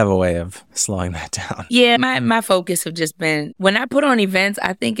 Kids have a way of slowing that down. Yeah, my focus have just been, when I put on events,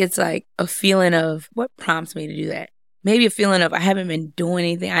 I think it's like a feeling of, what prompts me to do that? Maybe a feeling of, I haven't been doing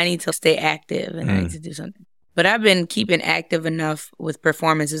anything. I need to stay active and I need to do something. But I've been keeping active enough with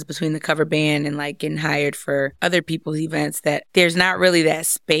performances between the cover band and like getting hired for other people's events that there's not really that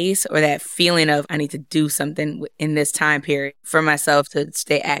space or that feeling of I need to do something in this time period for myself to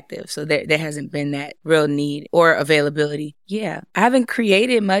stay active. So there hasn't been that real need or availability. Yeah, I haven't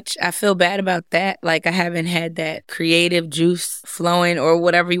created much. I feel bad about that. Like I haven't had that creative juice flowing or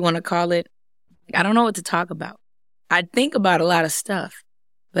whatever you want to call it. I don't know what to talk about. I think about a lot of stuff,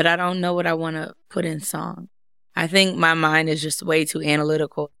 but I don't know what I want to put in song. I think my mind is just way too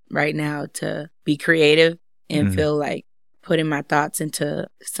analytical right now to be creative and feel like putting my thoughts into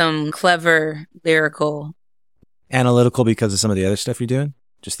some clever lyrical. Analytical because of some of the other stuff you're doing?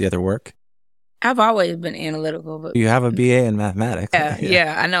 Just the other work? I've always been analytical. But you have a BA in mathematics.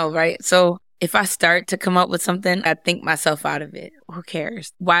 Yeah, I know, right? So if I start to come up with something, I think myself out of it. Who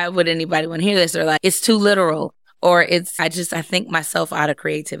cares? Why would anybody want to hear this? Or like, it's too literal. or I think myself out of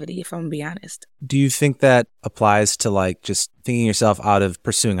creativity, if I'm gonna be honest. Do you think that applies to like just thinking yourself out of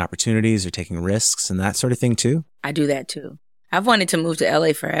pursuing opportunities or taking risks and that sort of thing too? I do that too. I've wanted to move to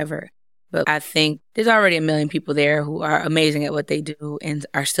LA forever, but I think there's already a million people there who are amazing at what they do and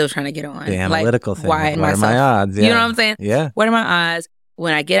are still trying to get on. The analytical thing. Why what are my odds? Yeah. You know what I'm saying? Yeah. What are my odds?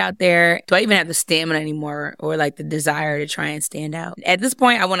 When I get out there, do I even have the stamina anymore or like the desire to try and stand out? At this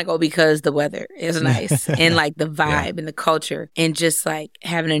point, I want to go because the weather is nice and like the vibe and the culture and just like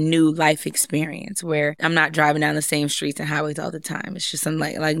having a new life experience where I'm not driving down the same streets and highways all the time. It's just some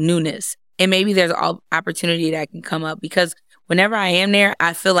like newness. And maybe there's opportunity that can come up because whenever I am there,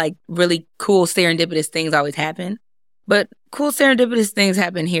 I feel like really cool serendipitous things always happen. But cool serendipitous things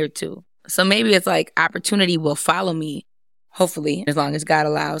happen here too. So maybe it's like opportunity will follow me. Hopefully, as long as God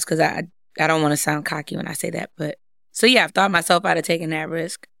allows, because I don't want to sound cocky when I say that. But so, yeah, I've thought myself out of taking that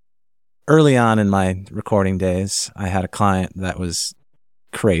risk. Early on in my recording days, I had a client that was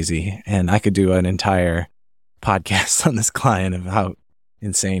crazy, and I could do an entire podcast on this client of how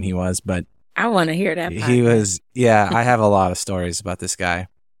insane he was. But I want to hear that. He was, I have a lot of stories about this guy.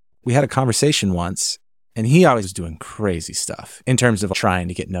 We had a conversation once, and he always was doing crazy stuff in terms of trying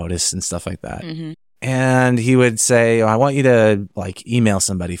to get noticed and stuff like that. Mm-hmm. And he would say, I want you to like email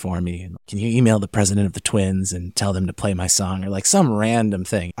somebody for me. Can you email the president of the Twins and tell them to play my song or like some random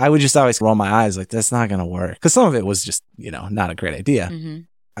thing? I would just always roll my eyes like, that's not going to work. Because some of it was just, not a great idea.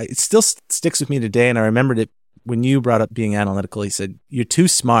 Mm-hmm. It still sticks with me today. And I remembered it when you brought up being analytical. He said, you're too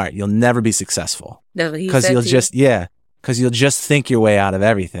smart. You'll never be successful. Because you'll just think your way out of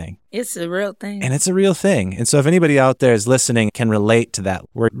everything. It's a real thing. And it's a real thing. And so if anybody out there is listening can relate to that,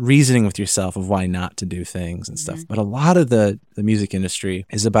 we're reasoning with yourself of why not to do things and stuff. But a lot of the music industry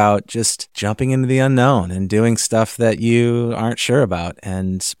is about just jumping into the unknown and doing stuff that you aren't sure about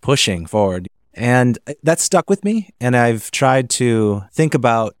and pushing forward. And that stuck with me. And I've tried to think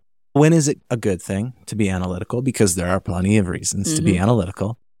about when is it a good thing to be analytical, because there are plenty of reasons to be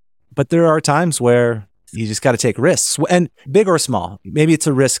analytical. But there are times where you just got to take risks, and big or small. Maybe it's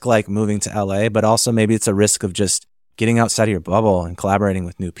a risk like moving to LA, but also maybe it's a risk of just getting outside of your bubble and collaborating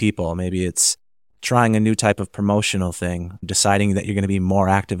with new people. Maybe it's trying a new type of promotional thing, deciding that you're going to be more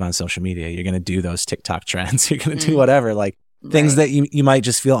active on social media. You're going to do those TikTok trends. You're going to do whatever, like things that you might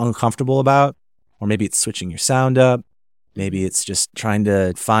just feel uncomfortable about. Or maybe it's switching your sound up. Maybe it's just trying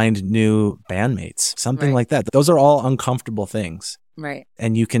to find new bandmates, something like that. Those are all uncomfortable things. Right.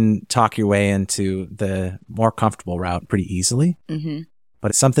 And you can talk your way into the more comfortable route pretty easily. Mm-hmm.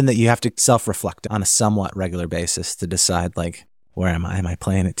 But it's something that you have to self-reflect on a somewhat regular basis to decide, like, where am I? Am I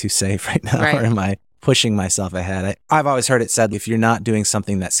playing it too safe right now? Or am I pushing myself ahead? I've always heard it said, if you're not doing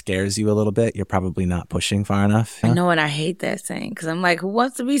something that scares you a little bit, you're probably not pushing far enough. I know, and I hate that saying because I'm like, who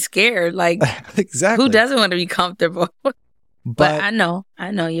wants to be scared? Like, exactly. Who doesn't want to be comfortable? But I know,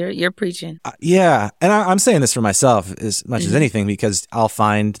 you're preaching. Yeah. And I'm saying this for myself as much as anything, because I'll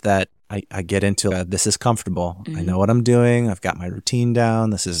find that I get into this is comfortable. I know what I'm doing. I've got my routine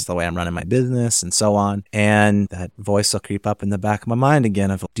down. This is the way I'm running my business and so on. And that voice will creep up in the back of my mind again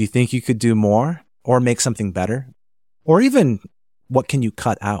of, do you think you could do more or make something better? Or even what can you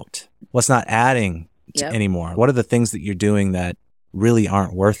cut out? What's not adding to anymore? What are the things that you're doing that really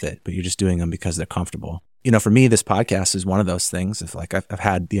aren't worth it, but you're just doing them because they're comfortable? For me, this podcast is one of those things. If like I've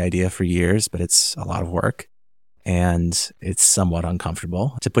had the idea for years, but it's a lot of work and it's somewhat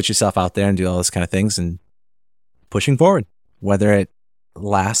uncomfortable to put yourself out there and do all those kind of things and pushing forward, whether it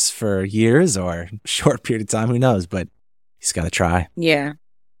lasts for years or a short period of time, who knows, but you just got to try. Yeah.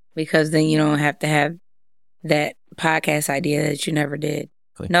 Because then you don't have to have that podcast idea that you never did.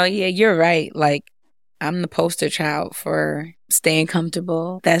 No, yeah, you're right. Like, I'm the poster child for staying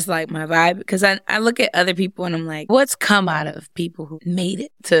comfortable. That's like my vibe. Because I look at other people and I'm like, what's come out of people who made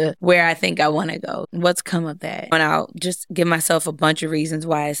it to where I think I want to go? What's come of that? And I'll just give myself a bunch of reasons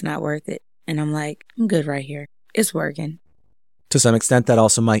why it's not worth it. And I'm like, I'm good right here. It's working. To some extent, that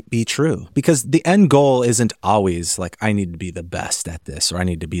also might be true, because the end goal isn't always like, I need to be the best at this, or I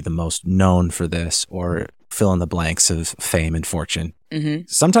need to be the most known for this, or fill in the blanks of fame and fortune. Mm-hmm.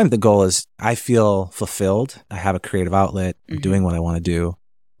 Sometimes the goal is I feel fulfilled. I have a creative outlet. I'm doing what I want to do,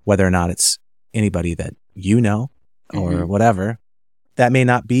 whether or not it's anybody that you know or whatever. That may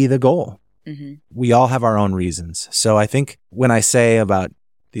not be the goal. Mm-hmm. We all have our own reasons. So I think when I say about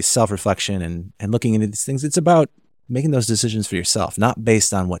the self-reflection and looking into these things, it's about making those decisions for yourself, not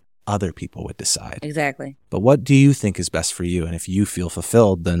based on what other people would decide. Exactly. But what do you think is best for you? And if you feel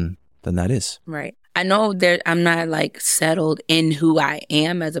fulfilled, then that is. Right. I know that I'm not like settled in who I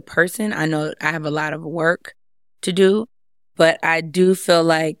am as a person. I know I have a lot of work to do, but I do feel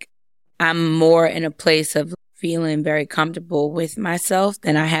like I'm more in a place of feeling very comfortable with myself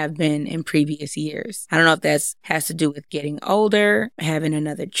than I have been in previous years. I don't know if that has to do with getting older, having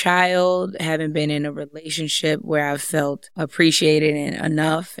another child, having been in a relationship where I've felt appreciated and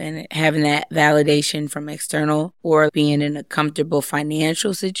enough and having that validation from external, or being in a comfortable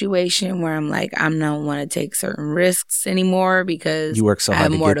financial situation where I'm like, I don't want to take certain risks anymore because you work so I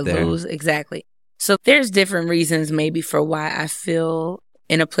hard have more get to there. lose. Exactly. So there's different reasons maybe for why I feel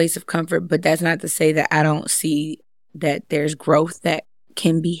in a place of comfort, but that's not to say that I don't see that there's growth that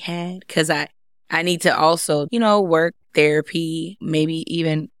can be had, because I need to also, work, therapy, maybe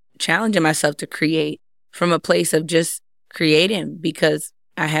even challenging myself to create from a place of just creating because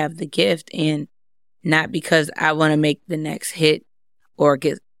I have the gift, and not because I want to make the next hit or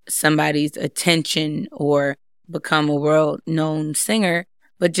get somebody's attention or become a world-known singer,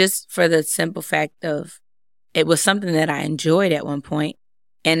 but just for the simple fact of it was something that I enjoyed at one point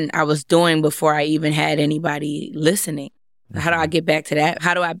and I was doing before I even had anybody listening. How do I get back to that?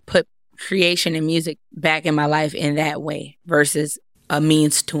 How do I put creation and music back in my life in that way versus a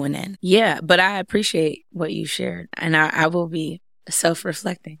means to an end? Yeah, but I appreciate what you shared, and I will be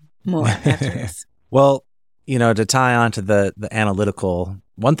self-reflecting more after this. Well, to tie on to the analytical,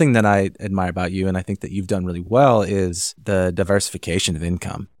 one thing that I admire about you, and I think that you've done really well, is the diversification of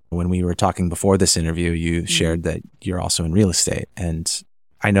income. When we were talking before this interview, you shared that you're also in real estate. And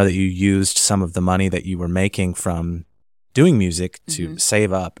I know that you used some of the money that you were making from doing music to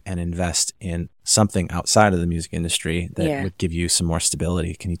save up and invest in something outside of the music industry that would give you some more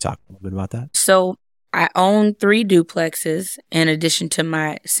stability. Can you talk a little bit about that? So I own 3 duplexes in addition to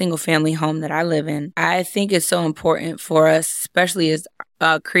my single family home that I live in. I think it's so important for us, especially as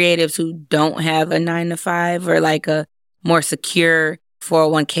creatives who don't have a 9-to-5 or like a more secure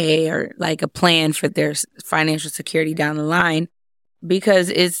 401k or like a plan for their financial security down the line,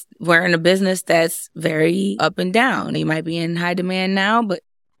 because we're in a business that's very up and down. You might be in high demand now, but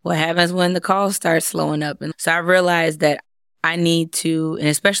what happens when the calls start slowing up? And so I realized that I need to, and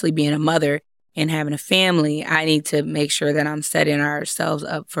especially being a mother and having a family, I need to make sure that I'm setting ourselves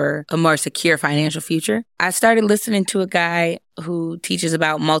up for a more secure financial future. I started listening to a guy who teaches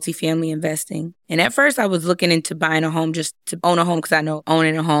about multifamily investing. And at first I was looking into buying a home just to own a home, because I know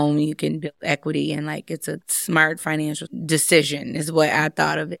owning a home, you can build equity and like it's a smart financial decision is what I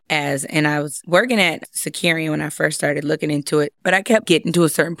thought of it as. And I was working at Securian when I first started looking into it, but I kept getting to a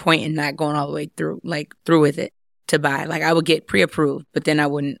certain point and not going all the way through with it to buy. Like I would get pre-approved, but then I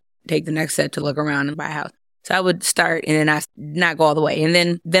wouldn't take the next step to look around and buy a house. So I would start and then I not go all the way.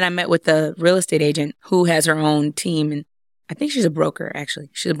 And then I met with a real estate agent who has her own team. And I think she's a broker,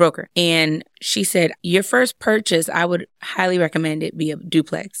 actually. She's a broker. And she said, your first purchase, I would highly recommend it be a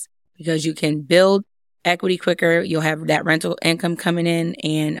duplex, because you can build equity quicker. You'll have that rental income coming in,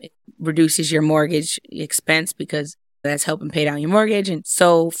 and it reduces your mortgage expense because that's helping pay down your mortgage. And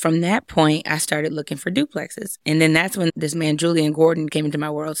so from that point, I started looking for duplexes. And then that's when this man, Julian Gordon, came into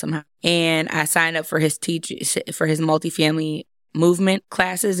my world somehow. And I signed up for his multifamily movement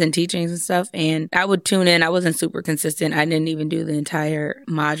classes and teachings and stuff. And I would tune in. I wasn't super consistent. I didn't even do the entire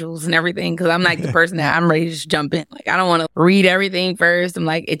modules and everything, because I'm like the person that I'm ready to just jump in. Like, I don't want to read everything first. I'm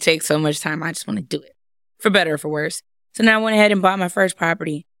like, it takes so much time. I just want to do it, for better or for worse. So now I went ahead and bought my first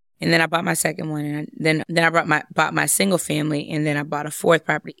property. And then I bought my second one, and then I bought my single family, and then I bought a 4th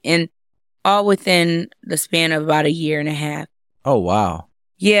property, and all within the span of about a year and a half. Oh, wow.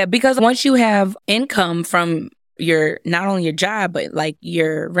 Yeah, because once you have income from not only your job, but like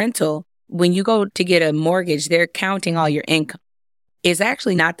your rental, when you go to get a mortgage, they're counting all your income. It's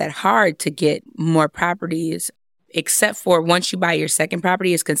actually not that hard to get more properties, except for once you buy your second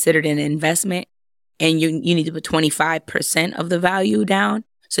property, it's considered an investment, and you need to put 25% of the value down.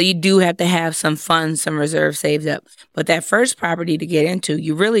 So you do have to have some funds, some reserves saved up. But that first property to get into,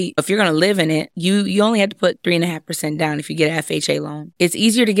 you really, if you're going to live in it, you only have to put 3.5% down if you get an FHA loan. It's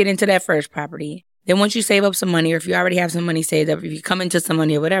easier to get into that first property. Then once you save up some money, or if you already have some money saved up, if you come into some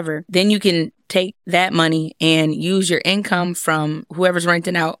money or whatever, then you can take that money and use your income from whoever's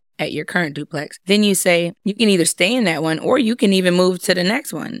renting out at your current duplex. Then you say you can either stay in that one, or you can even move to the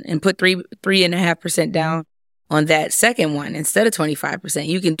next one and put 3.5% down on that second one instead of 25%.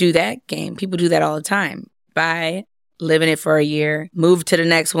 You can do that game. People do that all the time. Buy, live in it for a year, move to the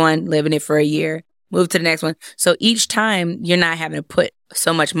next one, live in it for a year, move to the next one. So each time you're not having to put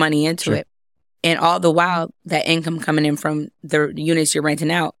so much money into it. And all the while, that income coming in from the units you're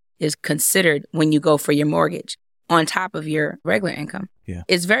renting out is considered when you go for your mortgage on top of your regular income. Yeah.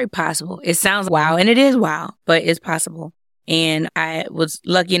 It's very possible. It sounds wow, and it is wow, but it's possible. And I was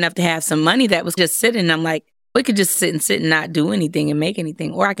lucky enough to have some money that was just sitting. I'm like, We could just sit and not do anything and make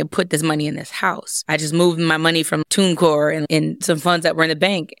anything. Or I could put this money in this house. I just moved my money from TuneCore and some funds that were in the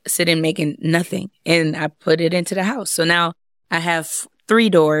bank, sitting making nothing. And I put it into the house. So now I have 3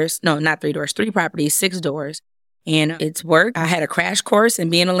 properties, 6 doors. And it's worked. I had a crash course in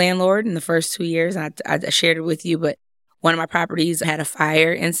being a landlord in the first 2 years. I shared it with you, but one of my properties had a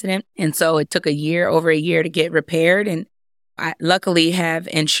fire incident. And so it took over a year to get repaired. And I luckily have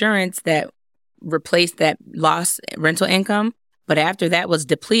insurance that replaced that lost rental income. But after that was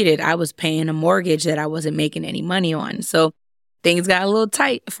depleted, I was paying a mortgage that I wasn't making any money on. So things got a little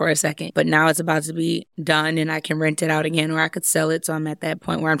tight for a second, but now it's about to be done and I can rent it out again, or I could sell it. So I'm at that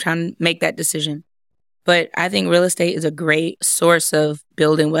point where I'm trying to make that decision. But I think real estate is a great source of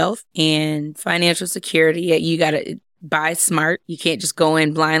building wealth and financial security. You got to buy smart. You can't just go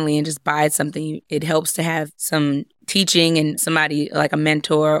in blindly and just buy something. It helps to have some teaching and somebody like a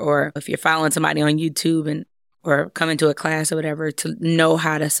mentor, or if you're following somebody on YouTube or coming to a class or whatever, to know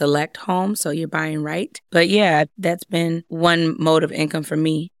how to select homes so you're buying right. But yeah, that's been one mode of income for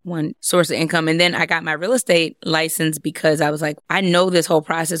me, one source of income. And then I got my real estate license because I was like, I know this whole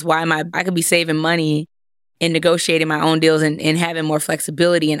process. I could be saving money and negotiating my own deals and having more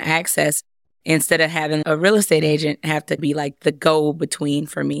flexibility and access instead of having a real estate agent have to be like the go-between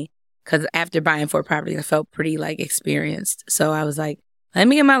for me. Because after buying 4 properties, I felt pretty like experienced. So I was like, let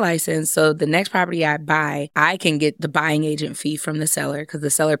me get my license. So the next property I buy, I can get the buying agent fee from the seller because the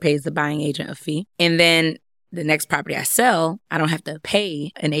seller pays the buying agent a fee. And then the next property I sell, I don't have to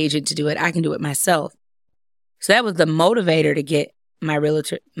pay an agent to do it. I can do it myself. So that was the motivator to get my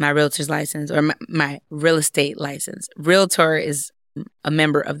realtor's license, or my real estate license. Realtor is a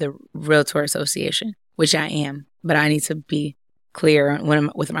member of the Realtor Association, which I am, but I need to be clear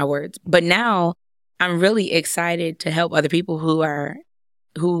with my words. But now I'm really excited to help other people who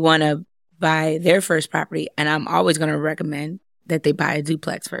want to buy their first property. And I'm always going to recommend that they buy a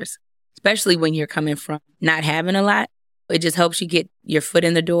duplex first, especially when you're coming from not having a lot. It just helps you get your foot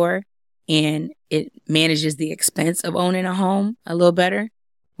in the door, and it manages the expense of owning a home a little better.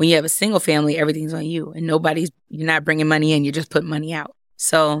 When you have a single family, everything's on you and you're not bringing money in, you're just putting money out.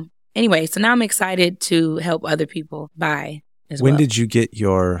 So anyway, so now I'm excited to help other people buy as well. When did you get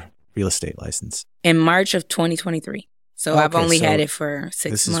your real estate license? In March of 2023. So I've only had it for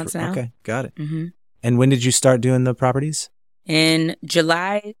 6 months now. Okay, got it. Mm-hmm. And when did you start doing the properties? In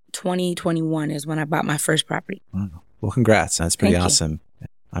July 2021 is when I bought my first property. Wow. Well, congrats. That's pretty Thank you. awesome.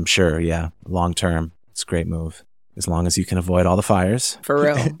 I'm sure, yeah. Long term, it's a great move. As long as you can avoid all the fires. For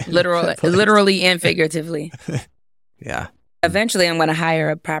real. Literally and figuratively. Yeah. Eventually, I'm going to hire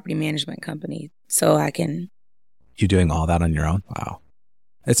a property management company so I can. You doing all that on your own? Wow.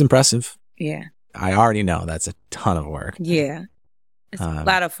 It's impressive. Yeah. I already know that's a ton of work. Yeah. It's a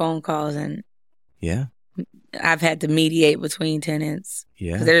lot of phone calls, and yeah, I've had to mediate between tenants.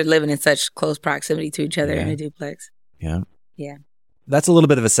 Yeah. Because they're living in such close proximity to each other in a duplex. Yeah. Yeah. That's a little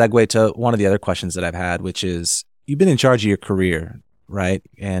bit of a segue to one of the other questions that I've had, which is you've been in charge of your career, right?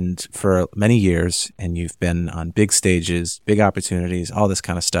 And for many years, and you've been on big stages, big opportunities, all this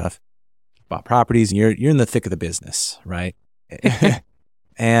kind of stuff. You bought properties, and you're in the thick of the business, right?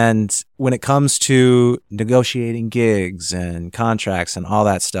 And when it comes to negotiating gigs and contracts and all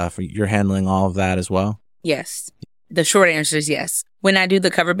that stuff, you're handling all of that as well? Yes. The short answer is yes. When I do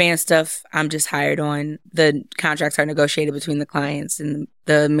the cover band stuff, I'm just hired on. The contracts are negotiated between the clients and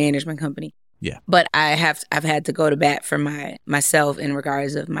the management company. Yeah. But I've had to go to bat for myself in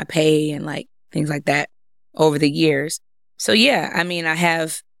regards of my pay and like things like that over the years. So yeah, I mean, I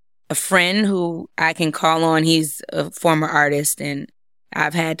have a friend who I can call on. He's a former artist, and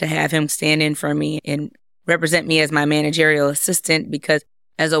I've had to have him stand in for me and represent me as my managerial assistant, because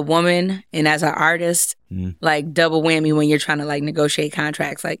as a woman and as an artist, like double whammy when you're trying to like negotiate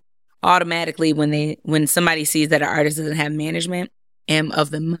contracts, like automatically when somebody sees that an artist doesn't have management, am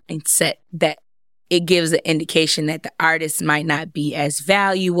of the mindset that it gives an indication that the artist might not be as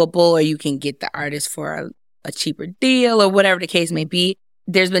valuable, or you can get the artist for a cheaper deal or whatever the case may be.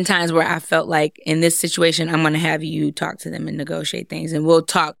 There's been times where I felt like in this situation, I'm going to have you talk to them and negotiate things, and we'll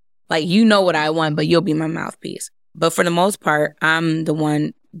talk like, you know what I want, but you'll be my mouthpiece. But for the most part, I'm the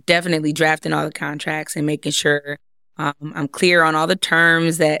one definitely drafting all the contracts and making sure I'm clear on all the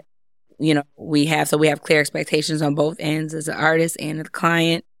terms that, you know, we have. So we have clear expectations on both ends as an artist and the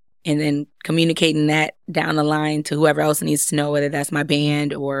client, and then communicating that down the line to whoever else needs to know, whether that's my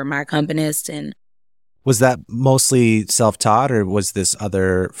band or my accompanist. And was that mostly self-taught, or was this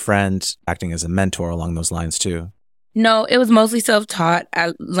other friend acting as a mentor along those lines too? No, it was mostly self-taught.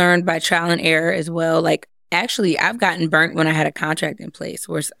 I learned by trial and error as well. Like Actually, I've gotten burnt when I had a contract in place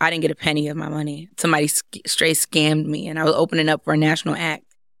where I didn't get a penny of my money. Somebody straight scammed me, and I was opening up for a national act.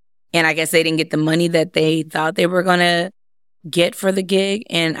 And I guess they didn't get the money that they thought they were going to get for the gig.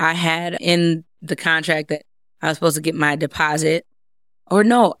 And I had in the contract that I was supposed to get my deposit. Or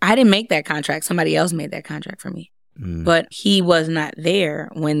no, I didn't make that contract. Somebody else made that contract for me. But he was not there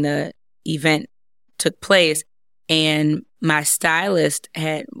when the event took place. And my stylist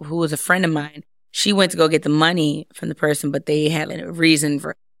who was a friend of mine, she went to go get the money from the person, but they had a reason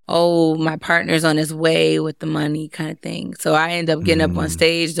for, my partner's on his way with the money kind of thing. So I ended up getting up on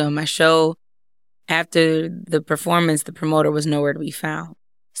stage doing my show. After the performance, the promoter was nowhere to be found.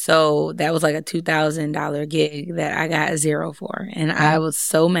 So that was like a $2,000 gig that I got zero for. And I was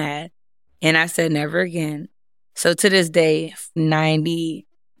so mad. And I said, never again. So to this day, 90%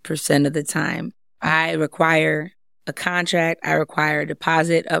 of the time, I require a contract. I require a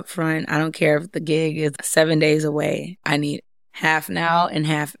deposit up front. I don't care if the gig is 7 days away. I need half now and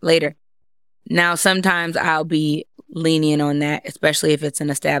half later. Now, sometimes I'll be lenient on that, especially if it's an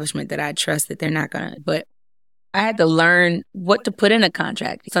establishment that I trust that they're not going to. But I had to learn what to put in a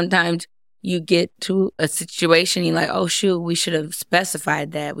contract. Sometimes you get to a situation, you're like, oh, shoot, we should have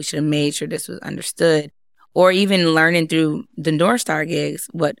specified that. We should have made sure this was understood. Or even learning through the North Star gigs,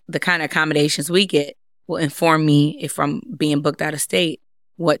 what the kind of accommodations we get will inform me if I'm being booked out of state,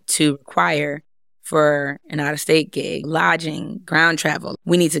 what to require for an out-of-state gig, lodging, ground travel.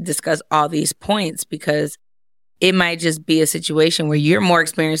 We need to discuss all these points because it might just be a situation where you're more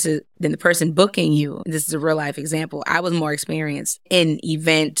experienced than the person booking you. This is a real-life example. I was more experienced in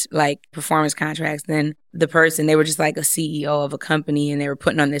event, like performance contracts than the person. They were just like a CEO of a company and they were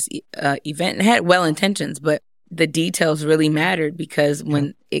putting on this event and had well intentions, but the details really mattered because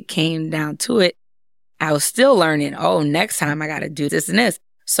when it came down to it, I was still learning, next time I got to do this and this.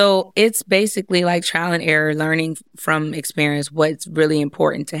 So it's basically like trial and error, learning from experience what's really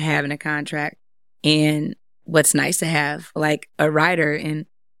important to have in a contract and what's nice to have, like a rider. And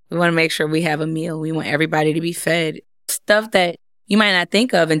we want to make sure we have a meal. We want everybody to be fed. Stuff that you might not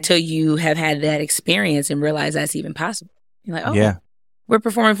think of until you have had that experience and realize that's even possible. You're like, we're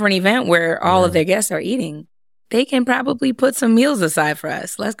performing for an event where all of their guests are eating. They can probably put some meals aside for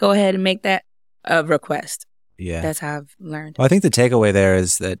us. Let's go ahead and make that a request. Yeah. That's how I've learned. Well, I think the takeaway there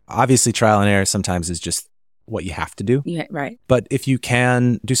is that obviously trial and error sometimes is just what you have to do. Yeah, right. But if you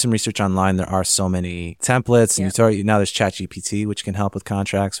can do some research online, there are so many templates. And now there's ChatGPT, which can help with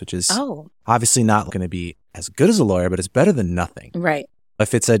contracts, which is obviously not going to be as good as a lawyer, but it's better than nothing. Right.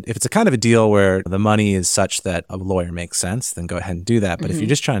 If it's a kind of a deal where the money is such that a lawyer makes sense, then go ahead and do that. But if you're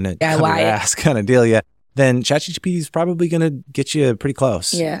just trying to cover your ass kind of deal, then ChatGPT is probably going to get you pretty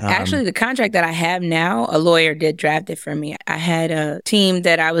close. Yeah. Actually, the contract that I have now, a lawyer did draft it for me. I had a team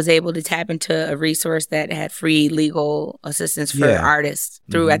that I was able to tap into a resource that had free legal assistance for artists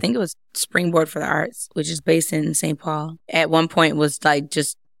through, I think it was Springboard for the Arts, which is based in St. Paul. At one point was like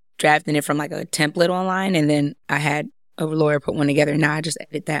just drafting it from like a template online. And then I had a lawyer put one together. Now I just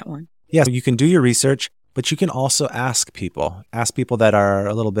edit that one. Yeah. You can do your research. But you can also ask people that are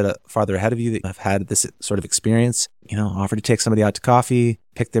a little bit farther ahead of you that have had this sort of experience, offer to take somebody out to coffee,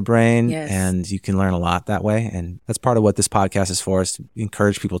 pick their brain, and you can learn a lot that way. And that's part of what this podcast is for, is to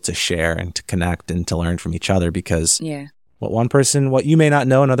encourage people to share and to connect and to learn from each other because what you may not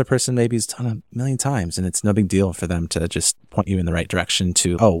know, another person maybe has done a million times, and it's no big deal for them to just point you in the right direction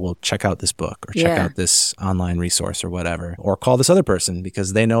to, check out this book or check out this online resource or whatever, or call this other person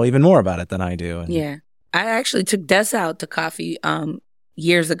because they know even more about it than I do. And I actually took Des out to coffee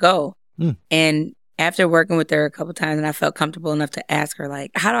years ago. And after working with her a couple times, and I felt comfortable enough to ask her,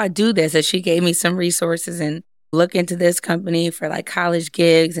 like, how do I do this? And she gave me some resources and look into this company for like college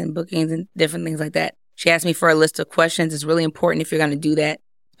gigs and bookings and different things like that. She asked me for a list of questions. It's really important if you're going to do that,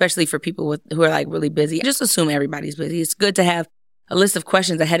 especially for people who are like really busy. Just assume everybody's busy. It's good to have a list of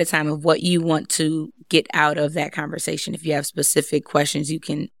questions ahead of time of what you want to get out of that conversation. If you have specific questions, you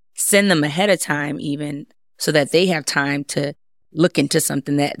can send them ahead of time even so that they have time to look into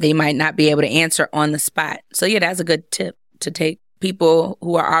something that they might not be able to answer on the spot. So that's a good tip to take people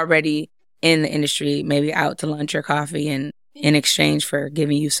who are already in the industry, maybe out to lunch or coffee and in exchange for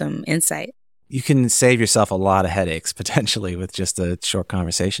giving you some insight. You can save yourself a lot of headaches potentially with just a short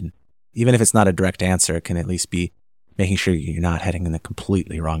conversation. Even if it's not a direct answer, it can at least be making sure you're not heading in the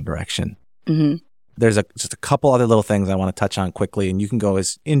completely wrong direction. Mm-hmm. There's just a couple other little things I want to touch on quickly, and you can go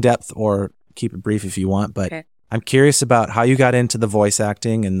as in-depth or keep it brief if you want, but I'm curious about how you got into the voice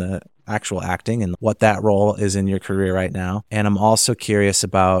acting and the actual acting and what that role is in your career right now. And I'm also curious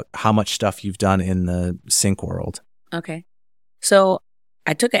about how much stuff you've done in the sync world. Okay. So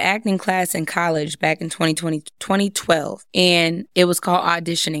I took an acting class in college back in 2012, and it was called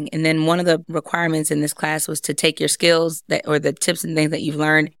auditioning. And then one of the requirements in this class was to take your skills or the tips and things that you've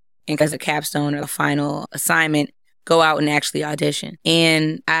learned, and as a capstone or a final assignment, go out and actually audition.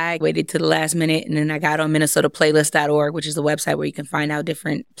 And I waited to the last minute, and then I got on minnesotaplaylist.org, which is a website where you can find out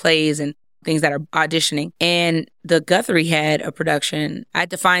different plays and things that are auditioning. And the Guthrie had a production. I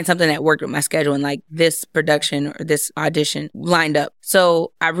had to find something that worked with my schedule, and like this production or this audition lined up.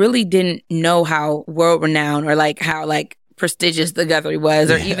 So I really didn't know how world renowned or like how like prestigious the Guthrie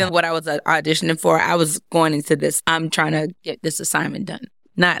was, or even what I was auditioning for. I was going into this, I'm trying to get this assignment done,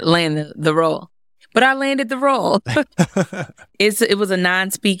 not land the role. But I landed the role. It was a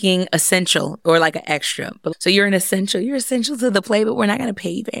non-speaking essential or like an extra. So you're an essential. You're essential to the play, but we're not going to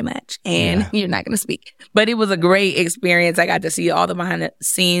pay you very much. And you're not going to speak. But it was a great experience. I got to see all the behind the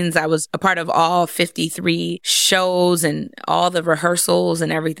scenes. I was a part of all 53 shows and all the rehearsals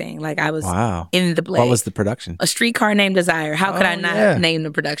and everything. Like I was in the play. What was the production? A Streetcar Named Desire. How could I not name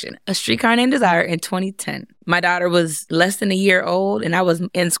the production? A Streetcar Named Desire in 2010. My daughter was less than a year old, and I was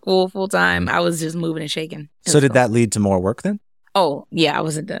in school full time. I was just moving and shaking. So did that lead to more work then? Oh, yeah, I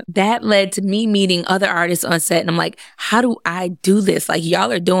wasn't done. That led to me meeting other artists on set, and I'm like, how do I do this? Like,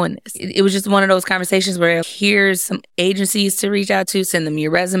 y'all are doing this. It was just one of those conversations where here's some agencies to reach out to, send them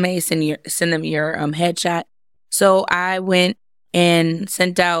your resume, send them your headshot. So I went and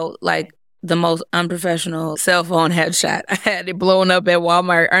sent out like the most unprofessional cell phone headshot. I had it blown up at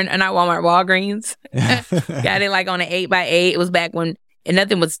Walmart, or not Walmart, Walgreens. Got it like on an 8x8. It was back when and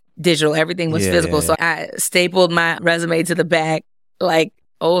nothing was digital. Everything was physical. So I stapled my resume to the back, like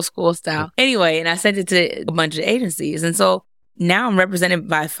old school style. Anyway, and I sent it to a bunch of agencies. And so now I'm represented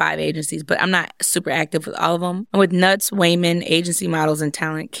by 5 agencies, but I'm not super active with all of them. I'm with Nuts, Wayman, Agency Models and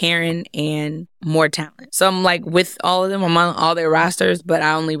Talent, Karen, and More Talent. So I'm like with all of them. I'm on all their rosters, but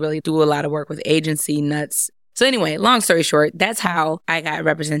I only really do a lot of work with Agency, Nuts. So anyway, long story short, that's how I got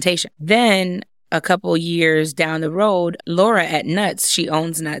representation. Then a couple years down the road, Laura at Nuts, she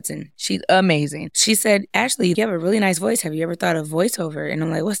owns Nuts and she's amazing. She said, Ashley, you have a really nice voice. Have you ever thought of voiceover? And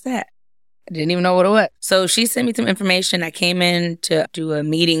I'm like, what's that? I didn't even know what it was. So she sent me some information. I came in to do a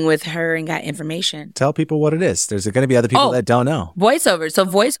meeting with her and got information. Tell people what it is. There's going to be other people that don't know. Voiceover. So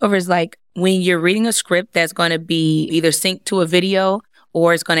voiceover is like when you're reading a script that's going to be either synced to a video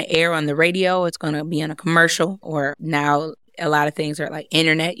or it's going to air on the radio. It's going to be on a commercial, or now a lot of things are like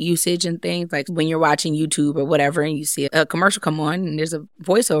internet usage and things like when you're watching YouTube or whatever and you see a commercial come on and there's a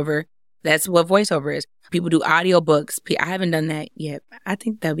voiceover. That's what voiceover is. People do audiobooks. I haven't done that yet. I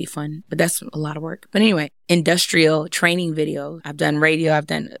think that'd be fun, but that's a lot of work. But anyway, industrial training videos. I've done radio. I've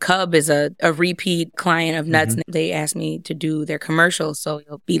done Cub is a repeat client of Nuts. Mm-hmm. They asked me to do their commercials. So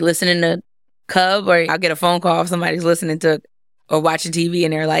you'll be listening to Cub, or I'll get a phone call if somebody's listening to or watching TV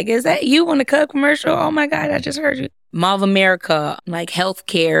and they're like, is that you on the Cub commercial? Oh my God, I just heard you. Mall of America, like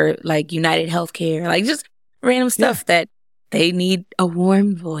healthcare, like United Healthcare, like just random stuff that they need a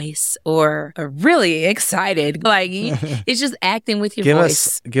warm voice or a really excited. Like it's just acting with your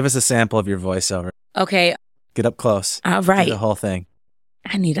voice. Give us a sample of your voiceover. Okay. Get up close. All right. Do the whole thing.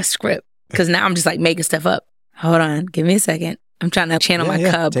 I need a script because now I'm just like making stuff up. Hold on. Give me a second. I'm trying to channel my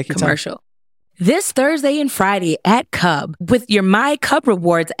Cub commercial. Time. This Thursday and Friday at Cub, with your My Cub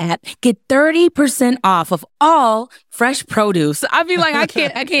Rewards app, get 30% off of all fresh produce. I feel like I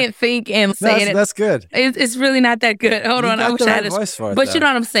can't think and say it. That's good. It's really not that good. Hold on, I wish I had a voice for it. But you know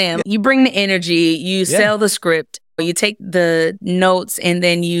what I'm saying? Yeah. You bring the energy, you sell the script, you take the notes, and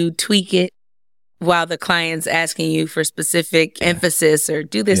then you tweak it while the client's asking you for specific emphasis or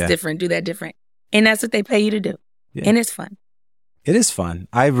do this different, do that different. And that's what they pay you to do. Yeah. And it's fun. It is fun.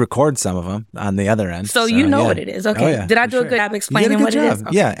 I record some of them on the other end. So you know what it is. Okay. Oh, yeah, did I do a good job explaining what it is?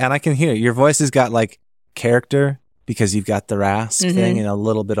 Okay. Yeah, and I can hear it. Your voice has got like character because you've got the rasp thing and a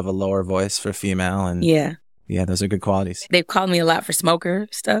little bit of a lower voice for female. And yeah, those are good qualities. They've called me a lot for smoker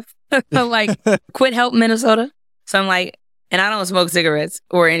stuff. Like, quit help Minnesota. So I'm like, and I don't smoke cigarettes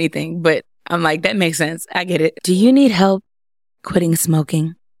or anything, but I'm like, that makes sense. I get it. Do you need help quitting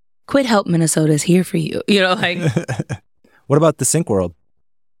smoking? Quit Help Minnesota is here for you. You know, like... What about the sync world?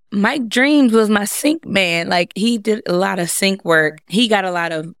 Mike Dreams was my sync man. Like, he did a lot of sync work. He got a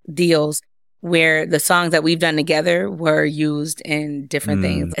lot of deals where the songs that we've done together were used in different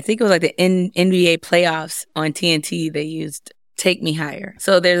things. I think it was like the NBA playoffs on TNT. They used Take Me Higher.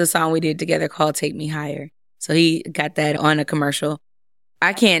 So there's a song we did together called Take Me Higher. So he got that on a commercial.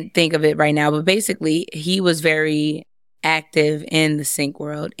 I can't think of it right now, but basically he was very active in the sync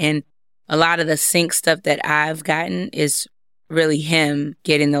world. And a lot of the sync stuff that I've gotten is really him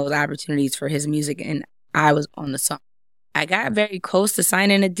getting those opportunities for his music, and I was on the song. I got very close to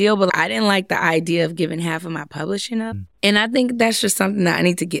signing a deal, but I didn't like the idea of giving half of my publishing up. And I think that's just something that I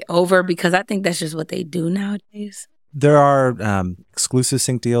need to get over because I think that's just what they do nowadays. There are exclusive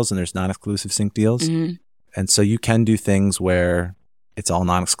sync deals and there's non-exclusive sync deals. Mm-hmm. And so you can do things where it's all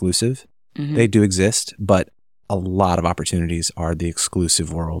non-exclusive. Mm-hmm. They do exist, but a lot of opportunities are the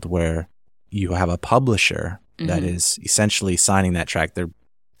exclusive world where you have a publisher that is essentially signing that track. They're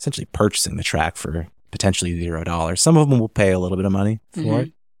essentially purchasing the track for potentially $0. Some of them will pay a little bit of money for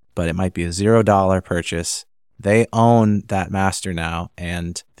it, but it might be a $0 purchase. They own that master now,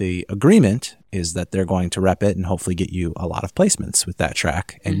 and the agreement is that they're going to rep it and hopefully get you a lot of placements with that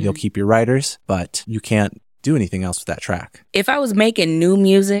track, and you'll keep your writers, but you can't do anything else with that track. If I was making new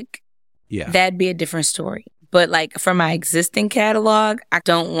music, Yeah. that'd be a different story. But like for my existing catalog, I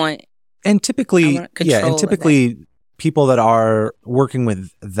don't want. And typically, I want control of that. People that are working with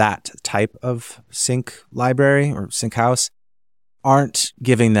that type of sync library or sync house aren't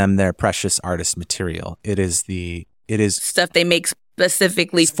giving them their precious artist material. It is Stuff they make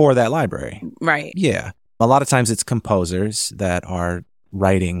specifically for that library. right. Yeah. A lot of times it's composers that are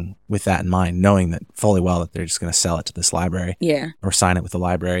writing with that in mind, knowing that fully well that they're just going to sell it to this library Yeah. or sign it with the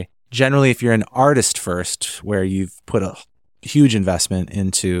library. Generally, if you're an artist first, where you've put a huge investment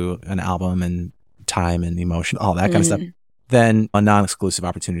into an album and time and emotion, all that kind of stuff, then a non-exclusive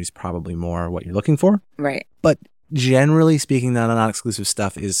opportunity is probably more what you're looking for. Right. But generally speaking, the non-exclusive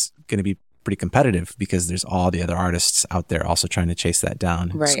stuff is going to be pretty competitive because there's all the other artists out there also trying to chase that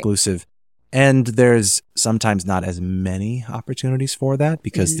down. Right. Exclusive. And there's sometimes not as many opportunities for that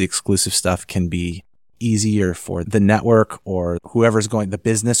because the exclusive stuff can be easier for the network or whoever's going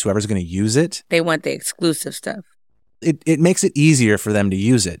to use it. They want the exclusive stuff. It makes it easier for them to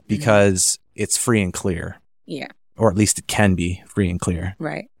use it because it's free and clear, Yeah. or at least it can be free and clear.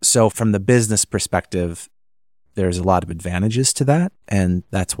 Right. So from the business perspective, there's a lot of advantages to that. And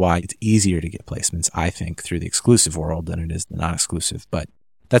that's why it's easier to get placements, I think, through the exclusive world than it is the non-exclusive. But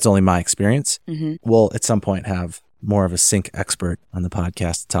that's only my experience. We'll at some point have more of a sync expert on the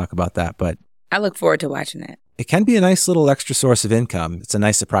podcast to talk about that. But I look forward to watching that. it can be a nice little extra source of income. It's a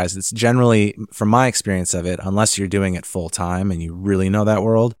nice surprise. It's generally, from my experience of it, unless you're doing it full time and you really know that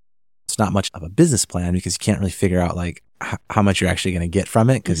world, it's not much of a business plan because you can't really figure out like how much you're actually going to get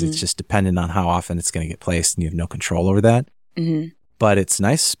from it because it's just dependent on how often it's going to get placed and you have no control over that. But it's a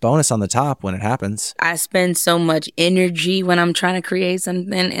nice bonus on the top when it happens. I spend so much energy when I'm trying to create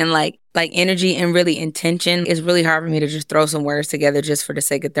something, and like energy and really intention. It's really hard for me to just throw some words together just for the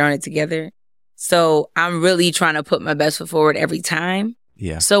sake of throwing it together. So I'm really trying to put my best foot forward every time.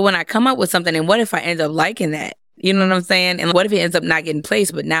 Yeah. So when I come up with something, and what if I end up liking that? You know what I'm saying? And what if it ends up not getting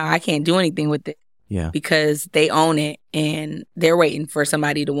placed, but now I can't do anything with it Yeah. because they own it and they're waiting for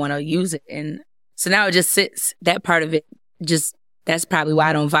somebody to want to use it. And so now it just sits, that part of it just, that's probably why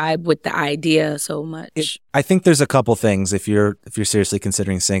I don't vibe with the idea so much. I think there's a couple things if you're seriously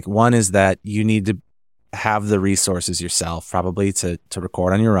considering sync. One is that you need to have the resources yourself probably to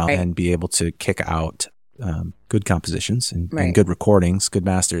record on your own and be able to kick out good compositions and good recordings, good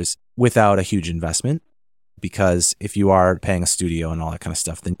masters without a huge investment. Because if you are paying a studio and all that kind of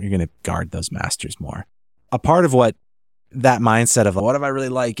stuff, then you're going to guard those masters more. A part of what that mindset of what if I really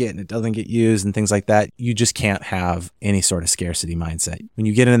like it and it doesn't get used and things like that, you just can't have any sort of scarcity mindset. When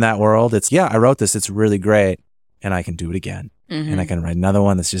you get in that world, it's, I wrote this, it's really great, and I can do it again. And I can write another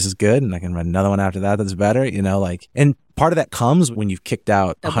one that's just as good, and I can write another one after that that's better, and part of that comes when you've kicked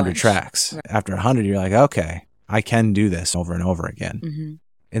out 100 tracks. Right. After 100, you're like, okay, I can do this over and over again.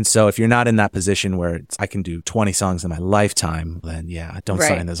 And so if you're not in that position where I can do 20 songs in my lifetime, then don't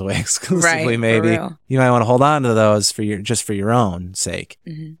sign those away exclusively. Maybe you might want to hold on to those for your own sake.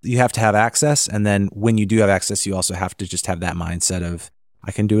 You have to have access. And then when you do have access, you also have to just have that mindset of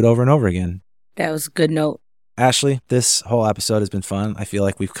I can do it over and over again. That was a good note. Ashley, this whole episode has been fun. I feel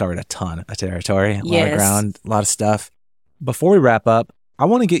like we've covered a ton of territory, a lot of ground, a lot of stuff. Before we wrap up, I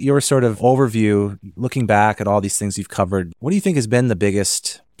want to get your sort of overview, looking back at all these things you've covered. What do you think has been the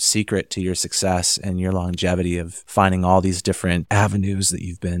biggest secret to your success and your longevity of finding all these different avenues that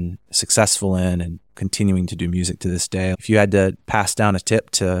you've been successful in and continuing to do music to this day? If you had to pass down a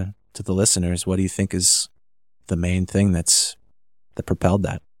tip to the listeners, what do you think is the main thing that propelled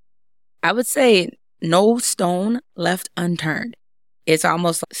that? I would say no stone left unturned. It's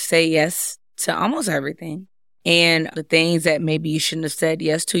almost like say yes to almost everything. And the things that maybe you shouldn't have said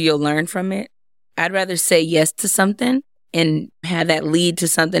yes to, you'll learn from it. I'd rather say yes to something and have that lead to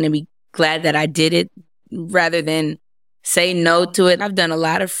something and be glad that I did it rather than say no to it. I've done a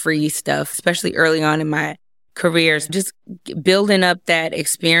lot of free stuff, especially early on in my careers, just building up that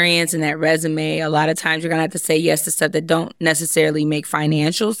experience and that resume. A lot of times you're going to have to say yes to stuff that don't necessarily make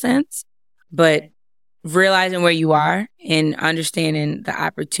financial sense, but realizing where you are and understanding the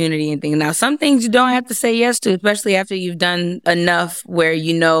opportunity and things. Now, some things you don't have to say yes to, especially after you've done enough where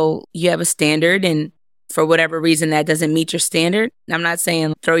you know you have a standard, and for whatever reason that doesn't meet your standard. I'm not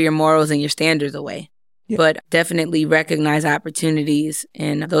saying throw your morals and your standards away, but definitely recognize opportunities,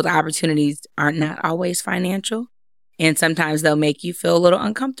 and those opportunities are not always financial. And sometimes they'll make you feel a little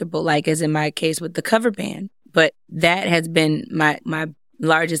uncomfortable, like as in my case with the cover band. But that has been my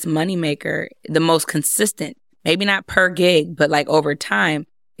largest moneymaker, the most consistent, maybe not per gig, but like over time,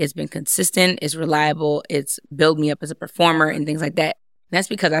 it's been consistent, it's reliable, it's built me up as a performer and things like that. And that's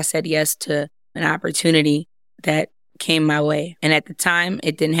because I said yes to an opportunity that came my way. And at the time,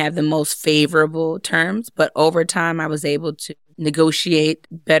 it didn't have the most favorable terms, but over time, I was able to negotiate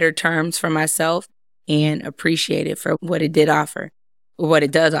better terms for myself and appreciate it for what it did offer, or what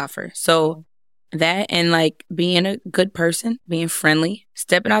it does offer. So that, and like being a good person, being friendly,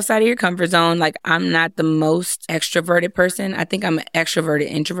 stepping outside of your comfort zone. Like, I'm not the most extroverted person. I think I'm an extroverted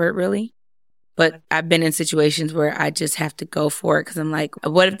introvert, really. But I've been in situations where I just have to go for it because I'm like,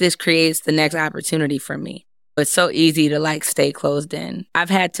 what if this creates the next opportunity for me? It's so easy to like stay closed in. I've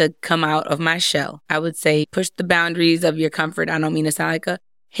had to come out of my shell. I would say push the boundaries of your comfort. I don't mean to sound like a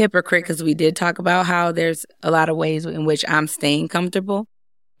hypocrite, because we did talk about how there's a lot of ways in which I'm staying comfortable.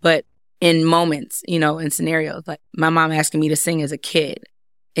 But in moments, you know, in scenarios, like my mom asking me to sing as a kid,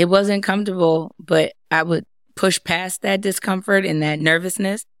 it wasn't comfortable, but I would push past that discomfort and that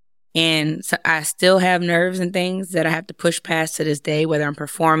nervousness. And so I still have nerves and things that I have to push past to this day, whether I'm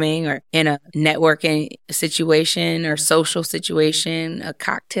performing or in a networking situation or social situation, a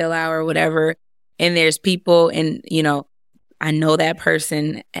cocktail hour, whatever. And there's people, and, you know, I know that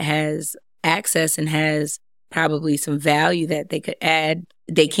person has access and has probably some value that they could add.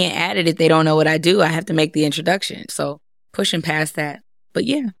 They can't add it if they don't know what I do. I have to make the introduction. So pushing past that. But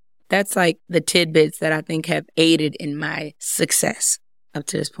yeah, that's like the tidbits that I think have aided in my success up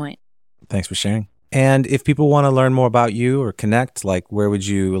to this point. Thanks for sharing. And if people want to learn more about you or connect, like, where would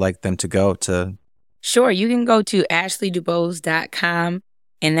you like them to go to? Sure. You can go to ashleydubose.com,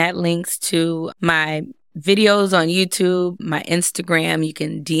 and that links to my videos on YouTube, my Instagram. You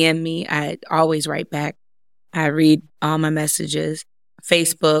can DM me. I always write back. I read all my messages.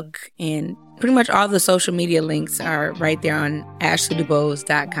 Facebook, and pretty much all the social media links are right there on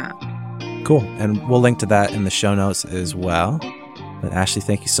ashleydubose.com. Cool. And we'll link to that in the show notes as well. But Ashley,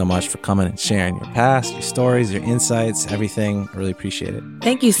 thank you so much for coming and sharing your past, your stories, your insights, everything. I really appreciate it.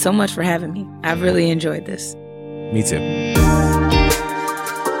 Thank you so much for having me. I've really enjoyed this. Me too.